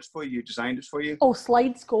else did it for you, designed it for you? Oh,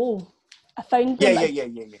 Slides Go. I found them.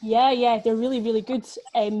 Yeah. They're really, really good.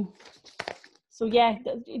 So yeah,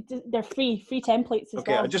 they're free templates as well.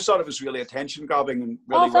 Okay, I just thought it was really attention grabbing and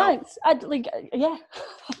really thanks. I'd like, yeah.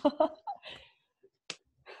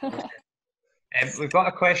 We've got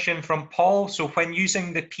a question from Paul. So when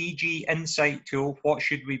using the PG Insight tool, what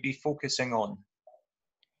should we be focusing on?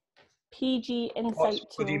 PG Insight tool.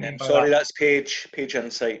 What do you mean by Sorry, that? that's Page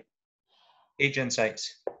Insight. Page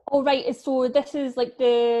Insights. Oh, right. So this is like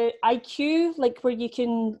the IQ, like where you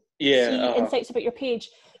can see insights about your page.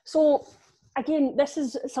 So again, this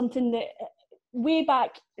is something that way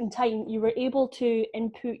back in time, you were able to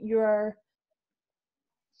input your,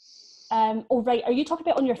 oh, right. Are you talking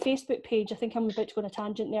about on your Facebook page? I think I'm about to go on a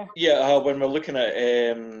tangent there. Yeah, when we're looking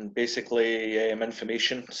at basically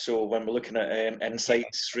information. So when we're looking at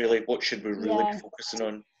insights, really, what should we really be focusing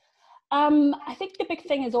on? I think the big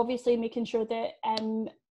thing is obviously making sure that,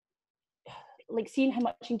 like seeing how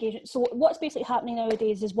much engagement. So what's basically happening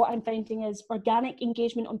nowadays is what I'm finding is organic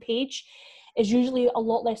engagement on page is usually a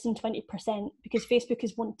lot less than 20% because Facebook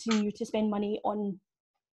is wanting you to spend money on,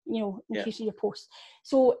 in case of your posts.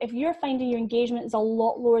 So if you're finding your engagement is a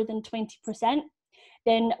lot lower than 20%,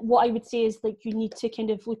 then what I would say is like you need to kind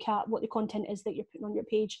of look at what the content is that you're putting on your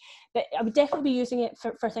page. But I would definitely be using it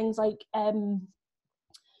for things like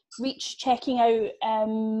reach, checking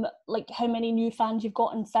out like how many new fans you've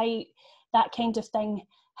got on site, that kind of thing.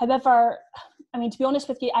 However, I mean, to be honest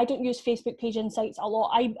with you, I don't use Facebook page insights a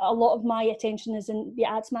lot. A lot of my attention is in the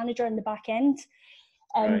ads manager in the back end.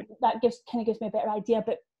 Right. That gives me a better idea.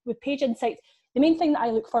 But with page insights, the main thing that I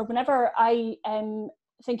look for whenever I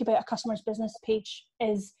think about a customer's business page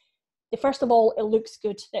is, first of all, it looks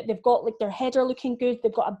good. That they've got like their header looking good.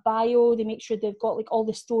 They've got a bio. They make sure they've got like all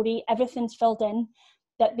the story. Everything's filled in.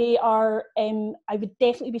 That they are, I would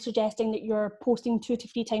definitely be suggesting that you're posting 2 to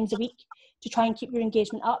 3 times a week to try and keep your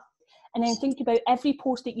engagement up. And then think about every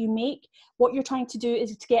post that you make, what you're trying to do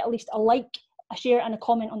is to get at least a like, a share and a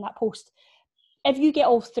comment on that post. If you get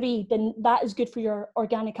all 3, then that is good for your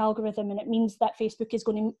organic algorithm, and it means that Facebook is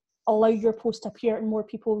going to allow your post to appear in more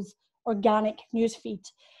people's organic newsfeed.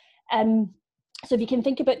 So if you can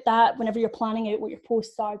think about that whenever you're planning out what your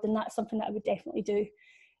posts are, then that's something that I would definitely do.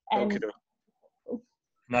 Okay.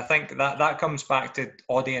 And I think that comes back to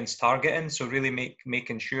audience targeting. So really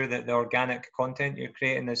making sure that the organic content you're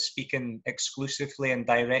creating is speaking exclusively and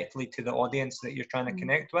directly to the audience that you're trying to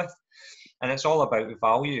connect with. And it's all about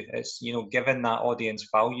value. It's, giving that audience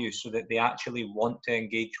value so that they actually want to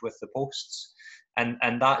engage with the posts. And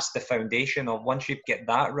that's the foundation of, once you get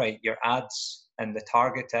that right, your ads and the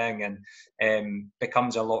targeting and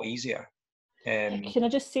becomes a lot easier. Can I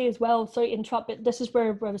just say as well, sorry to interrupt, but this is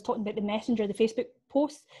where I was talking about the messenger, the Facebook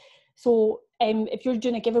posts. So if you're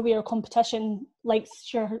doing a giveaway or competition, likes,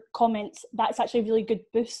 share, comments, that's actually a really good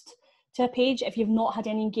boost to a page if you've not had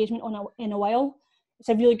any engagement in a while. It's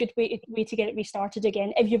a really good way to get it restarted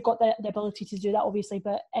again, if you've got the ability to do that, obviously.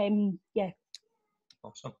 But yeah.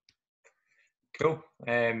 Awesome. Cool.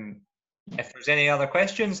 if there's any other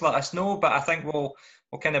questions, let us know. But I think we'll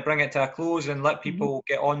kind of bring it to a close and let people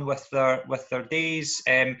get on with their days.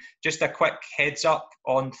 Just a quick heads up,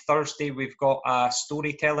 on Thursday we've got a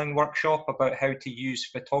storytelling workshop about how to use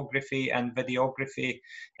photography and videography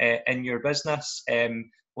in your business.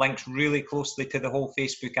 Links really closely to the whole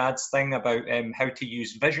Facebook ads thing about how to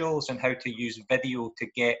use visuals and how to use video to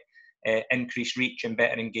get increased reach and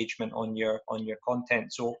better engagement on your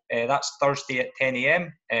content. So that's Thursday at 10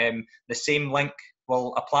 a.m. The same link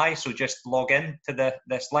will apply, so just log in to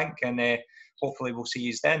this link, and hopefully we'll see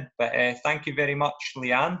you then. But thank you very much,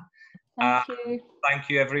 Leanne. Thank you. Thank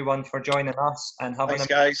you everyone for joining us, and have Thanks, an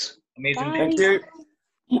guys. amazing Bye. day. Thank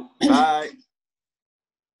you. Bye.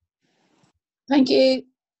 Thank you.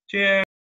 Cheers.